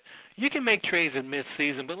 Matthew, is that you can make trades in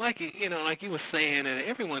mid-season, but like you were saying, and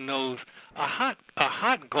everyone knows, a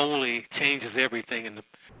hot goalie changes everything in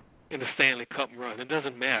the Stanley Cup run. It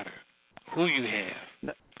doesn't matter who you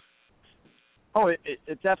have. Oh,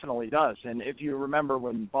 it definitely does. And if you remember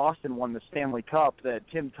when Boston won the Stanley Cup, that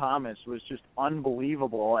Tim Thomas was just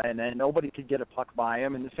unbelievable, and nobody could get a puck by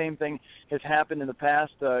him. And the same thing has happened in the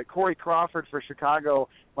past. Corey Crawford for Chicago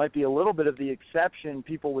might be a little bit of the exception,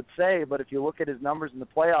 people would say, but if you look at his numbers in the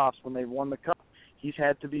playoffs when they've won the Cup, he's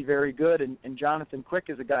had to be very good. And Jonathan Quick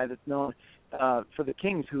is a guy that's known for the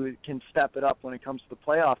Kings who can step it up when it comes to the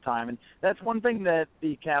playoff time. And that's one thing that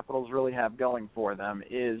the Capitals really have going for them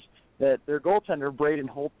is that their goaltender, Braden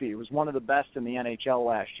Holtby, was one of the best in the NHL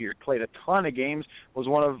last year. Played a ton of games, was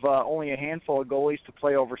one of only a handful of goalies to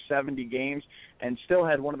play over 70 games, and still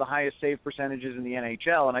had one of the highest save percentages in the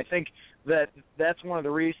NHL. And I think that that's one of the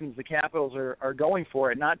reasons the Capitals are going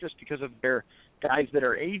for it, not just because of their guys that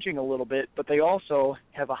are aging a little bit, but they also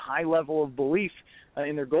have a high level of belief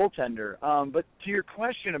in their goaltender. But to your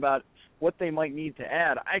question about what they might need to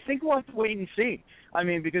add, I think we'll have to wait and see. I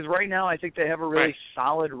mean, because right now I think they have a really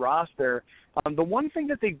solid roster. The one thing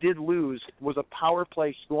that they did lose was a power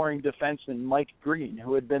play scoring defenseman, Mike Green,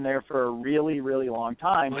 who had been there for a really, really long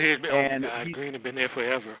time. Well, Green had been there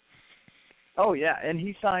forever. Oh, yeah, and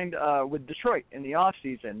he signed with Detroit in the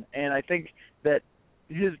offseason, and I think that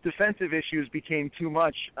his defensive issues became too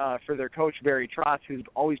much for their coach, Barry Trotz, who's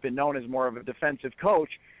always been known as more of a defensive coach,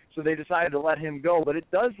 so they decided to let him go. But it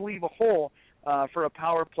does leave a hole for a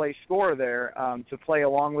power play scorer there to play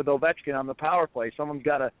along with Ovechkin on the power play. Someone's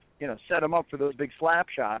got to, set him up for those big slap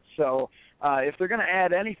shots. So if they're going to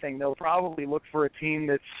add anything, they'll probably look for a team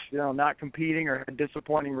that's, not competing or had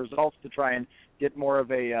disappointing results to try and get more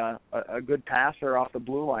of a good passer off the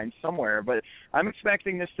blue line somewhere. But I'm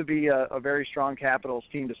expecting this to be a very strong Capitals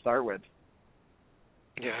team to start with.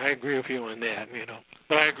 Yeah, I agree with you on that,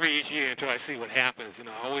 But I agree each year until I see what happens.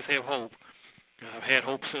 I always have hope. I've had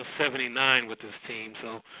hope since '79 with this team,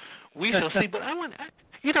 so we shall see. But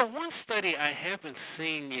one study I haven't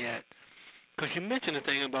seen yet, because you mentioned the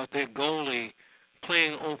thing about their goalie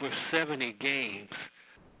playing over 70 games,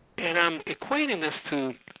 and I'm equating this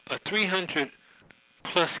to a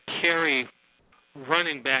 300-plus carry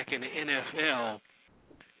running back in the NFL.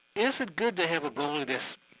 Is it good to have a goalie that's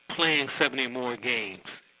playing 70 more games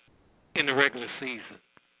in the regular season?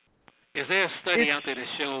 Is there a study out there that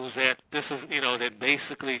shows that this is, that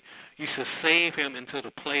basically you should save him until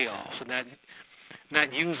the playoffs and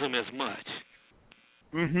not use him as much?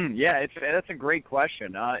 Yeah, that's a great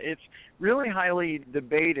question. It's really highly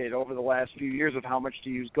debated over the last few years of how much to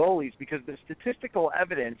use goalies because the statistical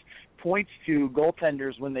evidence points to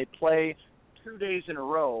goaltenders when they play 2 days in a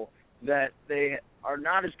row that they are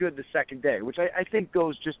not as good the second day, which I think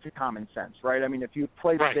goes just to common sense, right? I mean, if you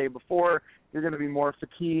played the day before, you're going to be more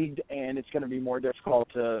fatigued and it's going to be more difficult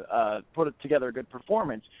to put together a good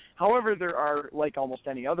performance. However, there are, like almost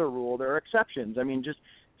any other rule, there are exceptions. I mean, just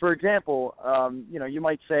for example, you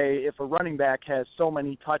might say if a running back has so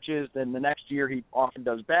many touches, then the next year he often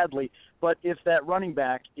does badly. But if that running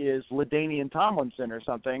back is LaDainian Tomlinson or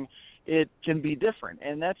something, it can be different.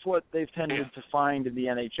 And that's what they've tended to find in the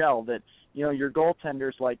NHL, that, your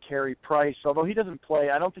goaltenders like Carey Price, although he doesn't play,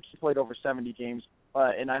 I don't think he played over 70 games.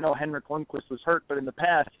 And I know Henrik Lundqvist was hurt, but in the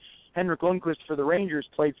past, Henrik Lundqvist for the Rangers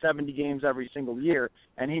played 70 games every single year,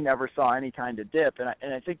 and he never saw any kind of dip.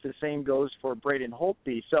 And I think the same goes for Braden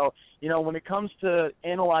Holtby. So, when it comes to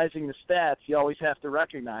analyzing the stats, you always have to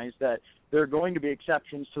recognize that there are going to be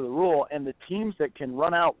exceptions to the rule, and the teams that can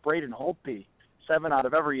run out Braden Holtby 7 out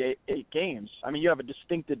of every 8 games, you have a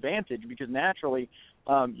distinct advantage because naturally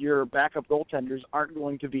your backup goaltenders aren't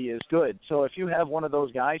going to be as good. So if you have one of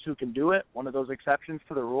those guys who can do it, one of those exceptions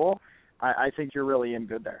to the rule, I think you're really in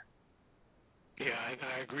good there. Yeah,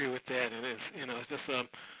 I agree with that, and it's just a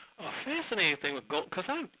fascinating thing with goal, because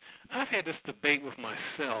I've had this debate with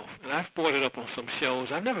myself, and I've brought it up on some shows.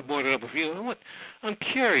 I've never brought it up with you. I'm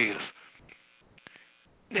curious.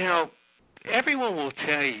 Now, everyone will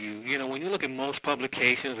tell you, when you look at most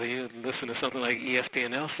publications or you listen to something like ESPN,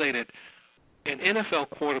 they'll say that an NFL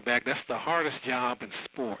quarterback, that's the hardest job in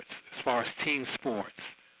sports as far as team sports.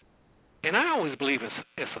 And I always believe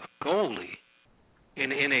it's a goalie in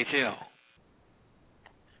the NHL.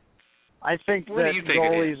 I think what that do you think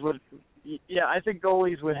goalies would. Yeah, I think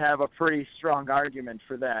goalies would have a pretty strong argument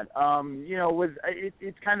for that.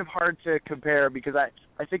 It's kind of hard to compare because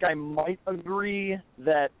I think I might agree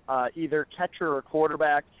that either catcher or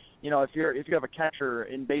quarterback. If you have a catcher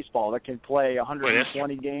in baseball that can play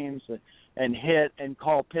 120 games and hit and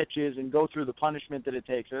call pitches and go through the punishment that it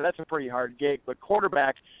takes, so that's a pretty hard gig. But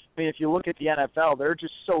quarterbacks, if you look at the NFL, there are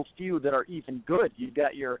just so few that are even good. You've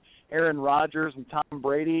got your Aaron Rodgers and Tom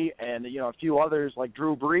Brady and a few others like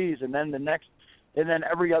Drew Brees, and then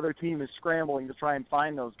every other team is scrambling to try and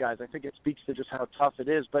find those guys. I think it speaks to just how tough it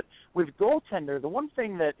is. But with goaltender, the one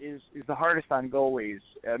thing that is the hardest on goalies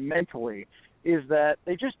mentally is that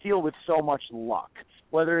they just deal with so much luck,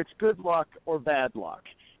 whether it's good luck or bad luck.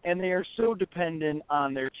 And they are so dependent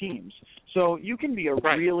on their teams. So you can be a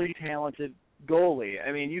really talented goalie.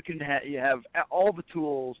 You can you have all the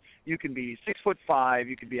tools. You can be 6'5",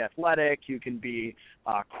 you can be athletic, you can be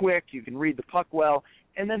quick, you can read the puck well,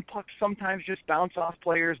 and then pucks sometimes just bounce off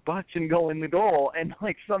players' butts and go in the goal. And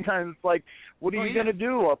sometimes it's like, what are you gonna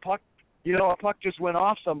do? A puck just went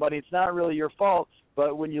off somebody. It's not really your fault.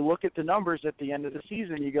 But when you look at the numbers at the end of the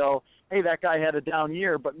season, you go, hey, that guy had a down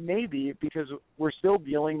year, but maybe because we're still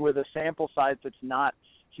dealing with a sample size that's not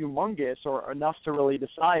humongous or enough to really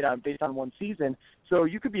decide on based on one season. So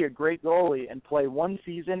you could be a great goalie and play one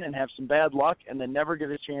season and have some bad luck and then never get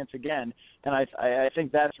a chance again. And I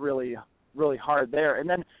think that's really, really hard there. And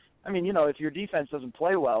then, if your defense doesn't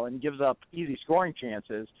play well and gives up easy scoring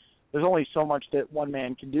chances, there's only so much that one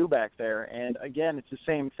man can do back there. And, again, it's the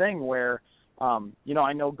same thing where,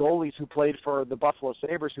 I know goalies who played for the Buffalo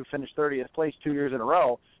Sabres who finished 30th place 2 years in a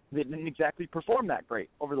row. They didn't exactly perform that great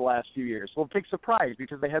over the last few years. Well, big surprise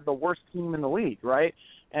because they had the worst team in the league, right?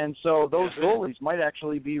 And so those goalies might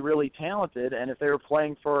actually be really talented, and if they were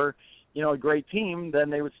playing for, a great team, then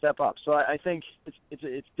they would step up. So I think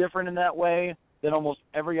it's different in that way than almost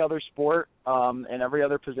every other sport and every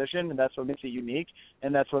other position, and that's what makes it unique,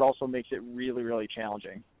 and that's what also makes it really, really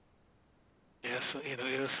challenging. Yes, it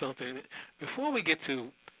is something. Before we get to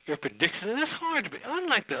your prediction, and it's hard to be,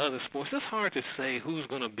 unlike the other sports, it's hard to say who's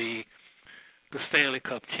going to be the Stanley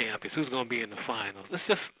Cup champions, who's going to be in the finals. It's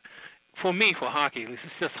just, for me, for hockey, at least,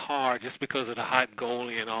 it's just hard just because of the hot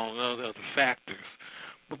goalie and all the other factors.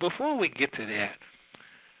 But before we get to that,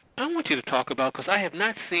 I want you to talk about, because I have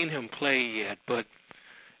not seen him play yet, but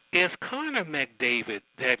is Connor McDavid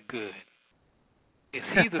that good? Is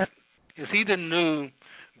he the new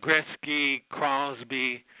Gretzky,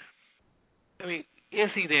 Crosby? Is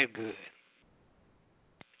he that good?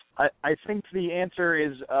 I think the answer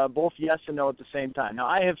is both yes and no at the same time. Now,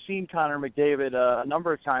 I have seen Connor McDavid a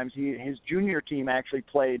number of times. His junior team actually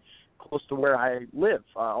played close to where I live,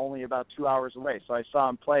 only about 2 hours away. So I saw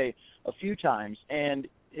him play a few times. And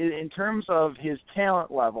in terms of his talent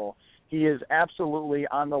level, he is absolutely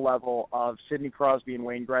on the level of Sidney Crosby and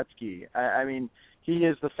Wayne Gretzky. He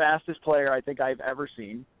is the fastest player I think I've ever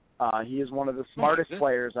seen. He is one of the smartest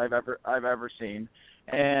players I've ever seen,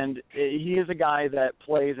 and he is a guy that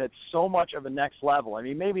plays at so much of a next level.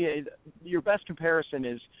 Maybe your best comparison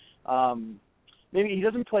is maybe he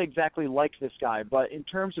doesn't play exactly like this guy, but in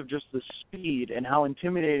terms of just the speed and how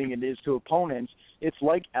intimidating it is to opponents, it's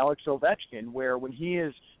like Alex Ovechkin, where when he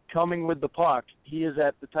is coming with the puck, he is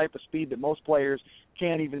at the type of speed that most players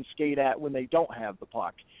can't even skate at when they don't have the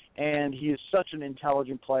puck. and he is such an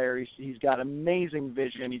intelligent player. He's got amazing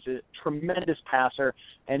vision. He's a tremendous passer,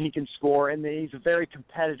 and he can score, and he's a very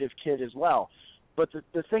competitive kid as well. But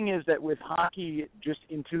the thing is that with hockey just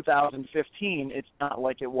in 2015, it's not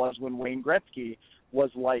like it was when Wayne Gretzky was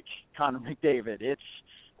like Connor McDavid. It's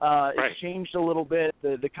changed a little bit.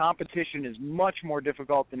 The competition is much more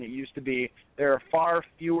difficult than it used to be. There are far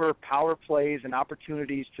fewer power plays and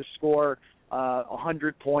opportunities to score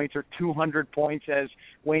 100 points or 200 points as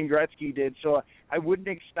Wayne Gretzky did. So I wouldn't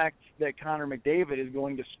expect that Connor McDavid is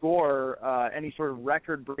going to score any sort of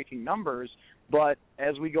record-breaking numbers. But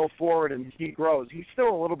as we go forward and he grows, he's still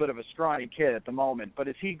a little bit of a scrawny kid at the moment. But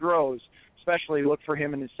as he grows, especially look for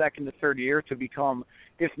him in his second to third year to become,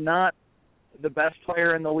 if not the best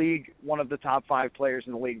player in the league, one of the top 5 players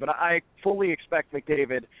in the league. But I fully expect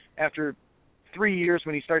McDavid, after 3 years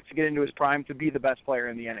when he starts to get into his prime, to be the best player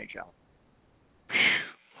in the NHL.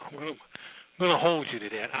 I'm going to hold you to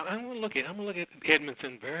that. I'm going to look at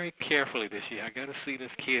Edmonton very carefully this year. I got to see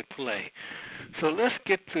this kid play. So let's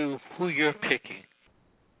get to who you're picking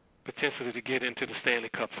potentially to get into the Stanley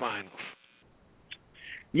Cup Finals.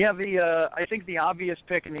 Yeah, I think the obvious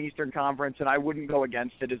pick in the Eastern Conference, and I wouldn't go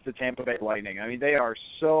against it, is the Tampa Bay Lightning. I mean, they are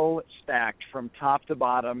so stacked from top to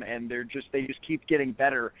bottom, and they just keep getting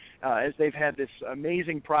better as they've had this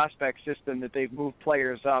amazing prospect system that they've moved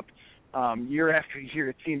players up. Year after year,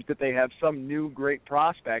 it seems that they have some new great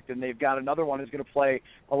prospect, and they've got another one who's going to play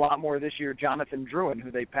a lot more this year, Jonathan Drouin, who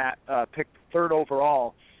they picked third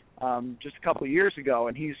overall just a couple of years ago,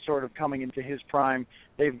 and he's sort of coming into his prime.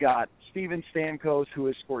 They've got Steven Stamkos, who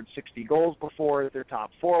has scored 60 goals before, their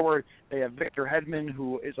top forward. They have Victor Hedman,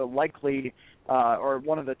 who is a likely or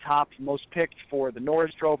one of the top most picked for the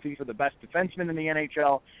Norris Trophy for the best defenseman in the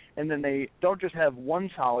NHL. And then they don't just have one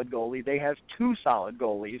solid goalie, they have 2 solid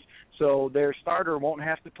goalies. So their starter won't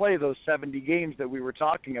have to play those 70 games that we were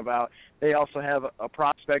talking about. They also have a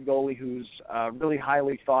prospect goalie who's really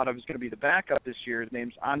highly thought of as going to be the backup this year. His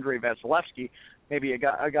name's Andrei Vasilevsky, maybe a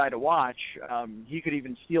guy to watch. He could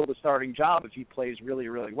even steal the starting job if he plays really,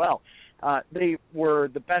 really well. They were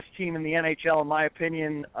the best team in the NHL, in my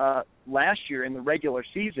opinion, last year in the regular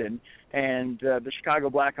season, and the Chicago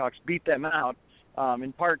Blackhawks beat them out.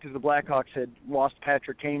 In part because the Blackhawks had lost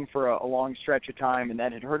Patrick Kane for a long stretch of time, and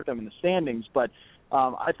that had hurt them in the standings. But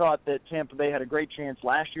I thought that Tampa Bay had a great chance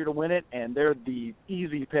last year to win it, and they're the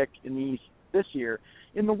easy pick in the East this year.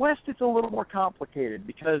 In the West, it's a little more complicated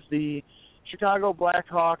because the Chicago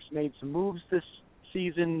Blackhawks made some moves this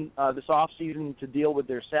offseason to deal with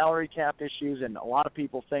their salary cap issues, and a lot of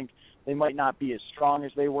people think they might not be as strong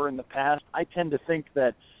as they were in the past. I tend to think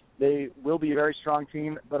that they will be a very strong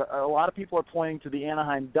team, but a lot of people are pointing to the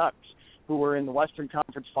Anaheim Ducks, who were in the Western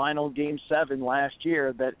Conference Final Game 7 last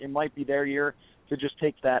year, that it might be their year to just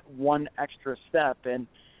take that one extra step. And,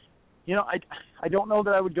 you know, I don't know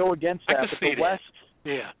that I would go against that, but the West...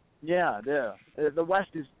 Yeah. The West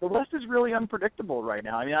is really unpredictable right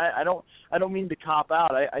now. I mean, I don't mean to cop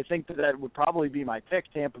out. I think that would probably be my pick,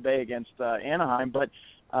 Tampa Bay against Anaheim, but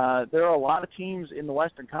there are a lot of teams in the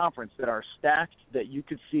Western Conference that are stacked that you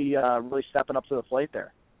could see really stepping up to the plate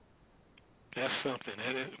there. That's something.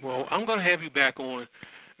 Well, I'm going to have you back on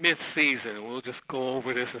mid-season, and we'll just go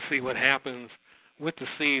over this and see what happens with the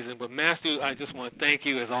season. But, Matthew, I just want to thank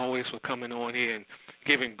you, as always, for coming on here and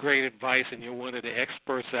giving great advice, and you're one of the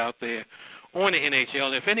experts out there on the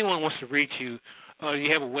NHL. If anyone wants to reach you,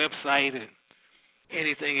 you have a website and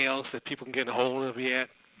anything else that people can get a hold of yet?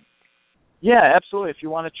 Yeah, absolutely. If you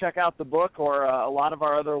want to check out the book or a lot of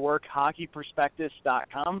our other work,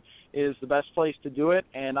 hockeyprospectus.com is the best place to do it.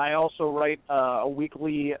 And I also write a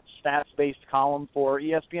weekly stats-based column for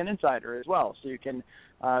ESPN Insider as well. So you can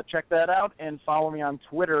check that out and follow me on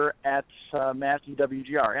Twitter at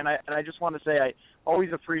MatthewWGR. And I just want to say I always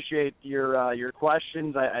appreciate your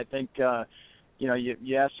questions. I think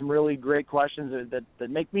you ask some really great questions that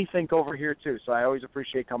make me think over here too. So I always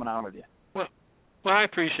appreciate coming on with you. Well, I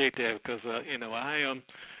appreciate that because I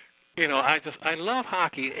love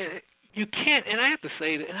hockey. You can't, and I have to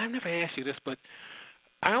say that, and I never asked you this, but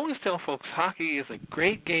I always tell folks hockey is a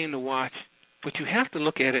great game to watch, but you have to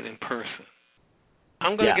look at it in person.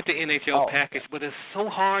 I'm going to get the NHL package, but it's so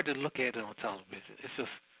hard to look at it on television. It's just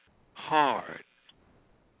hard.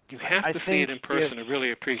 You have to see it in person to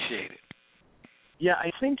really appreciate it. Yeah,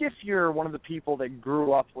 I think if you're one of the people that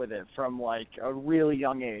grew up with it from like a really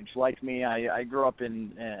young age, like me, I grew up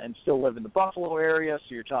in and still live in the Buffalo area,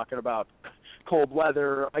 so you're talking about cold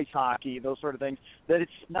weather, ice hockey, those sort of things, that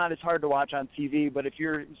it's not as hard to watch on TV. But if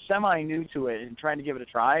you're semi-new to it and trying to give it a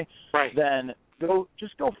try, then go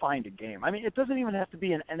find a game. I mean, it doesn't even have to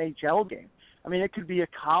be an NHL game. I mean, it could be a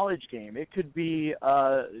college game. It could be,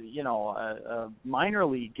 a minor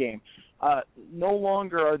league game. No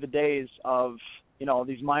longer are the days of,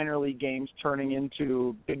 these minor league games turning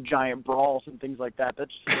into big giant brawls and things like that. That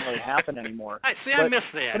just doesn't really happen anymore. I miss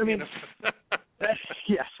that. But I mean,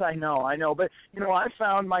 yes, I know. But, I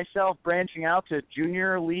found myself branching out to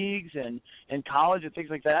junior leagues and college and things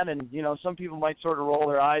like that. And, some people might sort of roll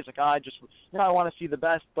their eyes like, I want to see the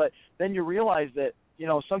best. But then you realize that,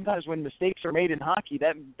 sometimes when mistakes are made in hockey,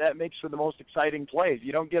 that makes for the most exciting plays.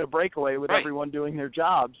 You don't get a breakaway with everyone doing their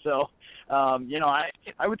job. So,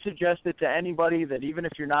 I would suggest it to anybody that even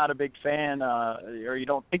if you're not a big fan or you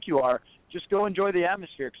don't think you are, just go enjoy the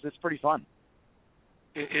atmosphere because it's pretty fun.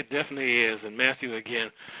 It definitely is. And Matthew, again,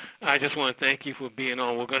 I just want to thank you for being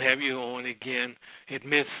on. We're going to have you on again at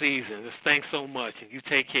mid-season. Just thanks so much, and you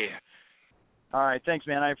take care. All right. Thanks,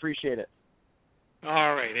 man. I appreciate it.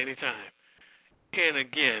 All right. Anytime. And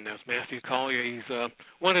again, that's Matthew Collier. He's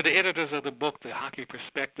one of the editors of the book, The Hockey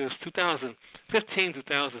Prospectus, 2015,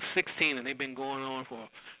 2016, and they've been going on for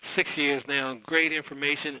 6 years now. Great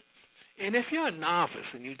information. And if you're a novice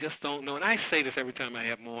and you just don't know, and I say this every time I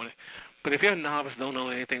have morning, but if you're a novice, don't know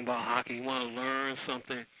anything about hockey, you want to learn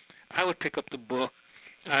something, I would pick up the book.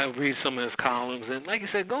 I would read some of his columns. And like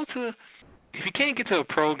I said, if you can't get to a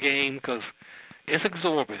pro game, because it's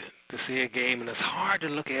exorbitant to see a game, and it's hard to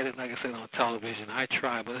look at it, like I said, on television. I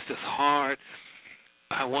try, but it's just hard.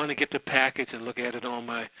 I want to get the package and look at it on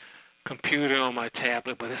my computer, on my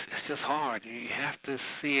tablet, but it's just hard. You have to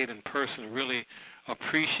see it in person, really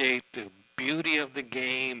appreciate the beauty of the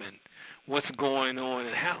game and what's going on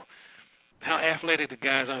and how athletic the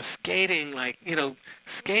guys are skating,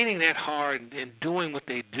 skating that hard and doing what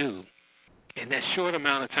they do in that short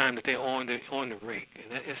amount of time that they're on the rink.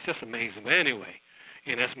 And it's just amazing. But anyway,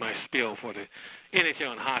 that's my spiel for the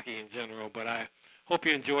NHL and hockey in general. But I hope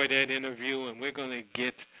you enjoyed that interview, and we're going to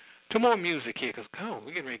get to more music here because,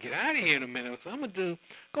 we're getting ready to get out of here in a minute. So I'm going to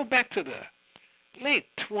go back to the late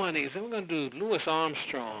 20s, and we're going to do Louis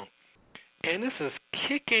Armstrong. And this is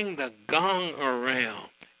Kicking the Gong Around.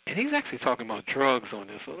 And he's actually talking about drugs on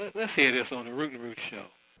this. So let's hear this on the Root and Root Show.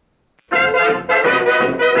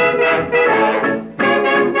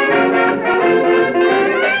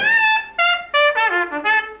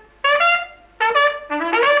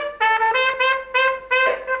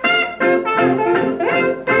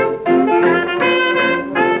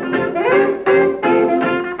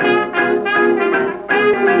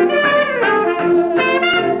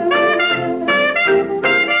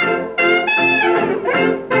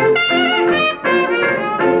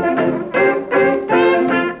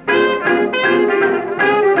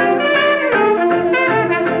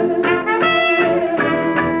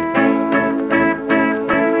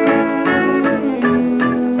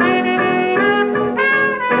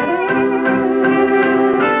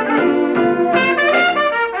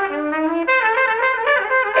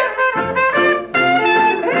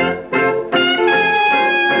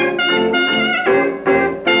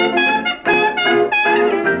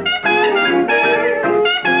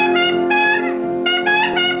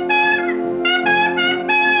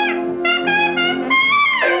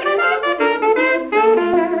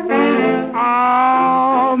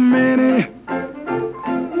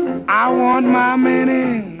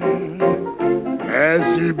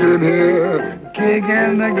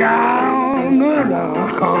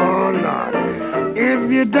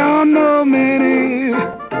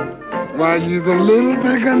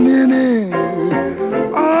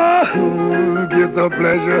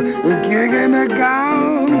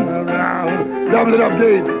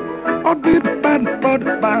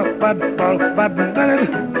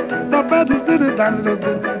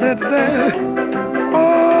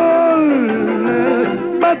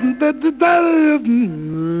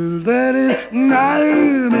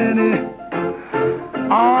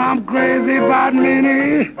 I'm crazy about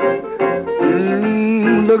Minnie.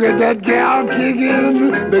 Look at that gal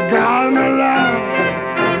kicking the gong around.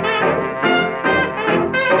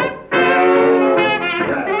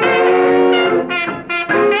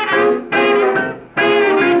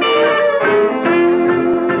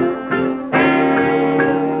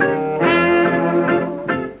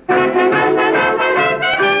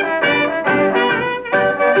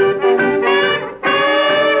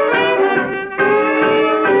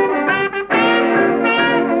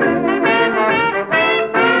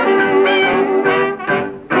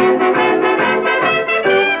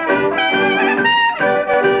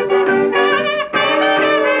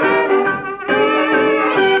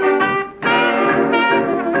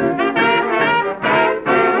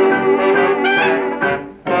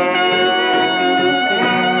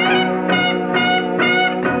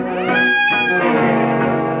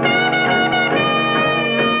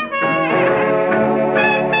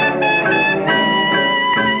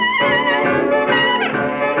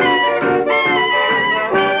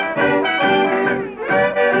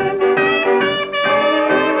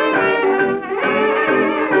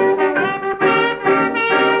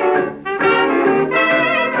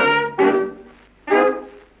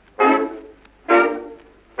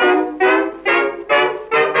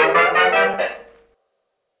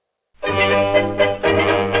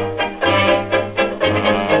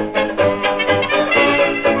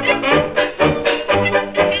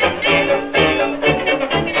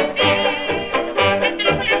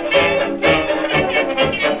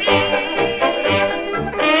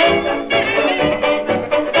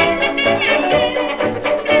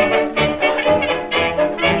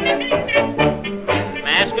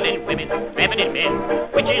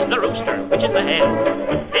 rooster, which is the hen?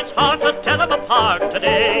 It's hard to tell them apart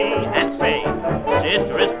today. And say,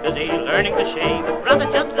 sister is busy learning to shave. Brother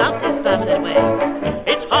jumps out his feminine way.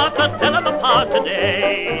 It's hard to tell them apart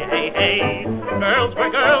today. Hey, hey, girls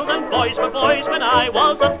were girls and boys were boys when I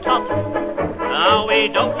was a tot. Now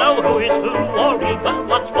we don't know who is who or even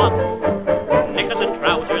what's what. Knickers and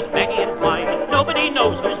trousers, baggy and wide. Nobody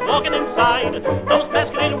knows who's walking inside. Those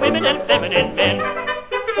masculine women and feminine men.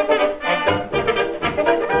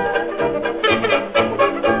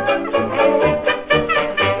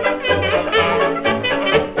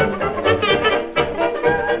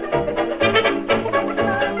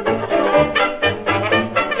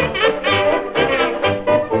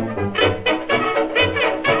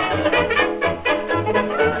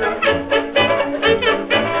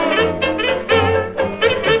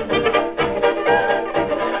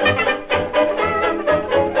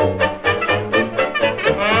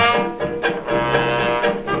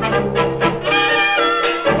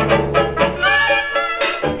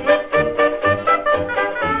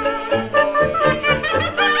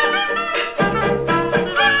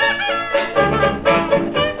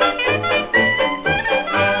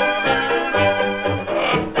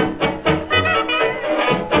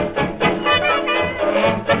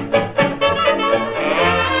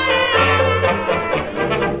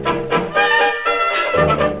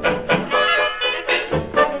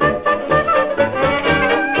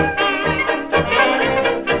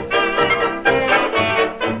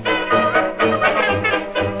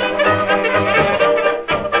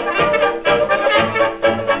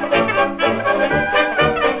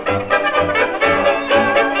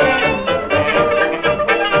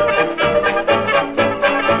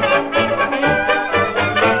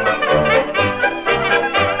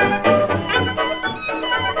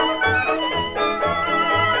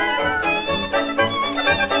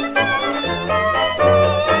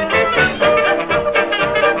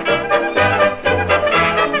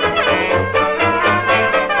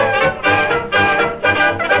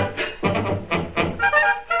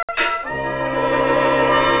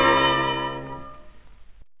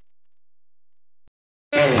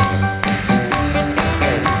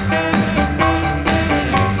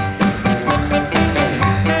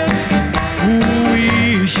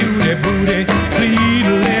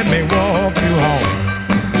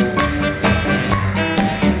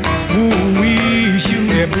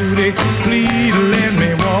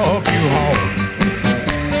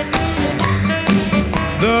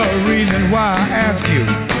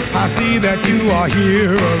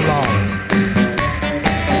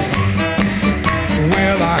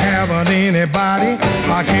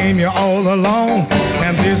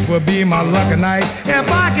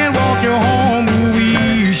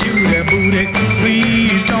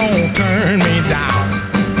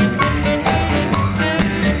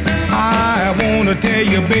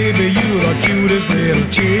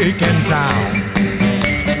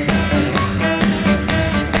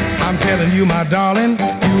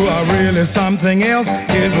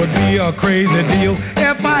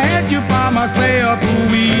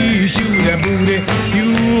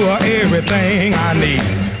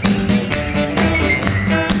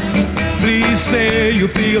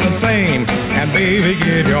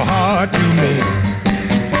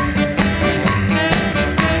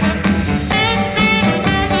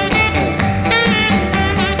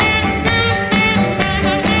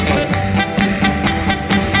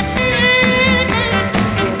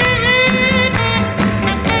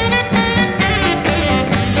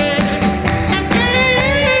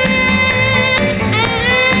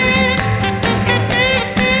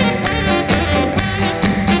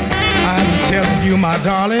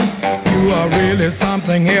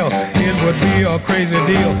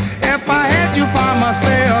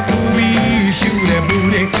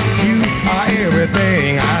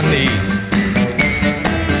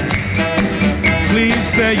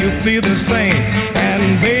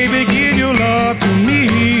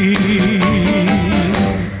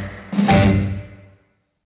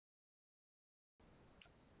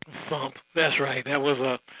 That's right. That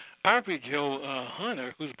was Aubrey Joe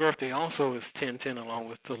Hunter, whose birthday also is 10/10, along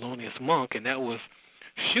with Thelonious Monk, and that was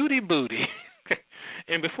Shooty Booty.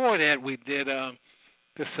 And before that, we did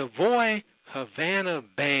the Savoy Havana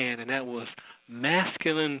Band, and that was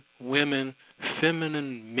Masculine Women,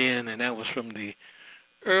 Feminine Men, and that was from the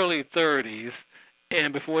early 30s.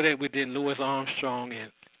 And before that, we did Louis Armstrong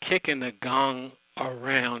and Kicking the Gong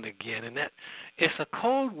Around Again, and that it's a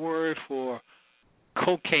code word for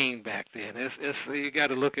cocaine back then. It's you got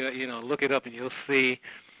to look it up, and you'll see.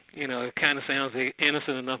 It kind of sounds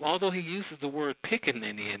innocent enough, although he uses the word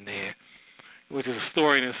pickaninny in there. which is a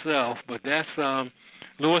story in itself. But that's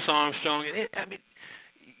Louis Armstrong. I mean,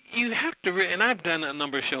 you have to, and I've done a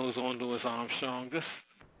number of shows on Louis Armstrong. Just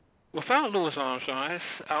without Louis Armstrong,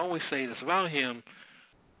 I always say this, without him,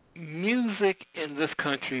 music in this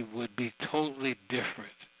country would be totally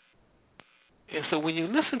different. And so when you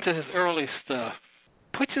listen to his early stuff,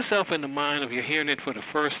 put yourself in the mind of you're hearing it for the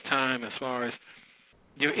first time, as far as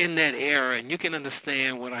you're in that era, and you can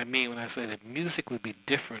understand what I mean when I say that music would be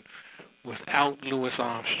different without Louis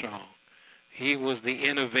Armstrong. He was the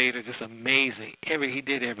innovator, just amazing. He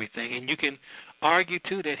did everything. And you can argue,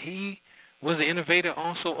 too, that he was the innovator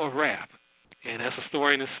also of rap. And that's a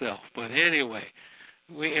story in itself. But anyway,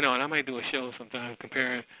 and I might do a show sometime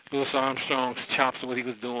comparing Louis Armstrong's chops and what he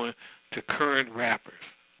was doing to current rappers,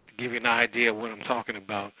 to give you an idea of what I'm talking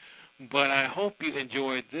about. But I hope you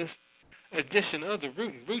enjoyed this edition of the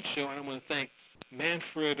Root and Root Show. And I want to thank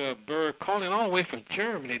Manfred Berg, calling all the way from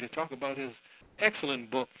Germany to talk about his excellent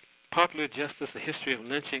book, Popular Justice, The History of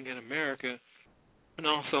Lynching in America. And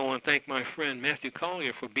also I want to thank my friend Matthew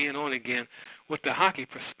Collier for being on again with the Hockey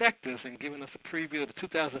Prospectus and giving us a preview of the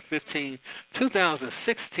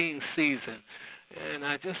 2015-2016 season. And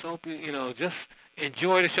I just hope you just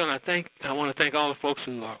enjoy the show. And I want to thank all the folks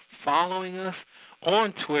who are following us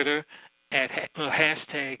on Twitter at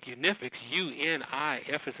hashtag Unifics,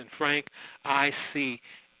 UNIF as in Frank, IC,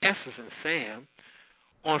 S as in Sam.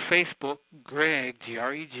 On Facebook, Greg,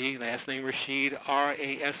 Greg, last name Rashid,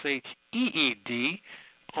 Rasheed.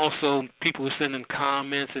 Also, people who send in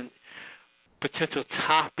comments and potential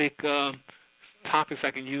topics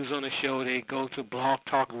I can use on the show. They go to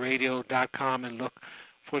blogtalkradio.com and look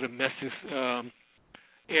for the message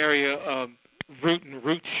area of Root and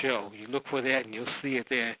Root Show. You look for that and you'll see it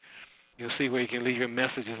there. You'll see where you can leave your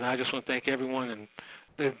messages. And I just want to thank everyone and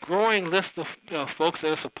the growing list of folks that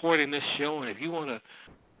are supporting this show. And if you want to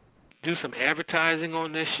do some advertising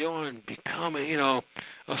on this show and become a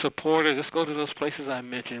supporter, just go to those places I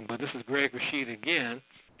mentioned. But this is Greg Rashid again,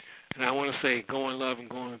 and I want to say go in love and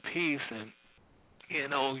go in peace. And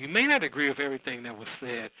you may not agree with everything that was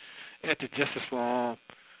said at the Justice for All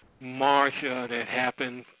march that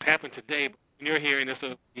happened today. You're hearing this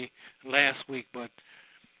last week, but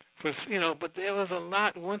there was a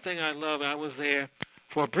lot. One thing I love, I was there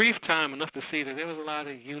for a brief time, enough to see that there was a lot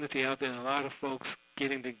of unity out there and a lot of folks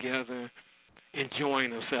getting together, enjoying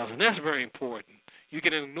themselves, and that's very important. You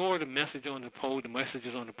can ignore the messages on the podium,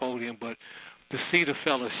 but to see the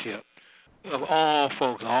fellowship of all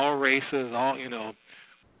folks, all races, all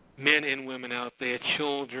men and women out there,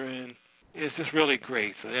 children, it's just really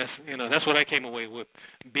great. So that's what I came away with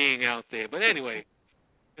being out there. But anyway,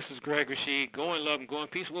 this is Greg Rashid. Go in love and go in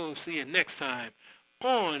peace. We'll see you next time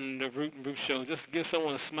on the Root and Root Show. Just give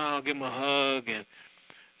someone a smile, give them a hug, and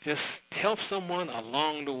just help someone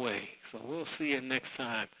along the way. So we'll see you next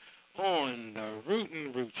time on the Root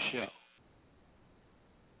and Root Show.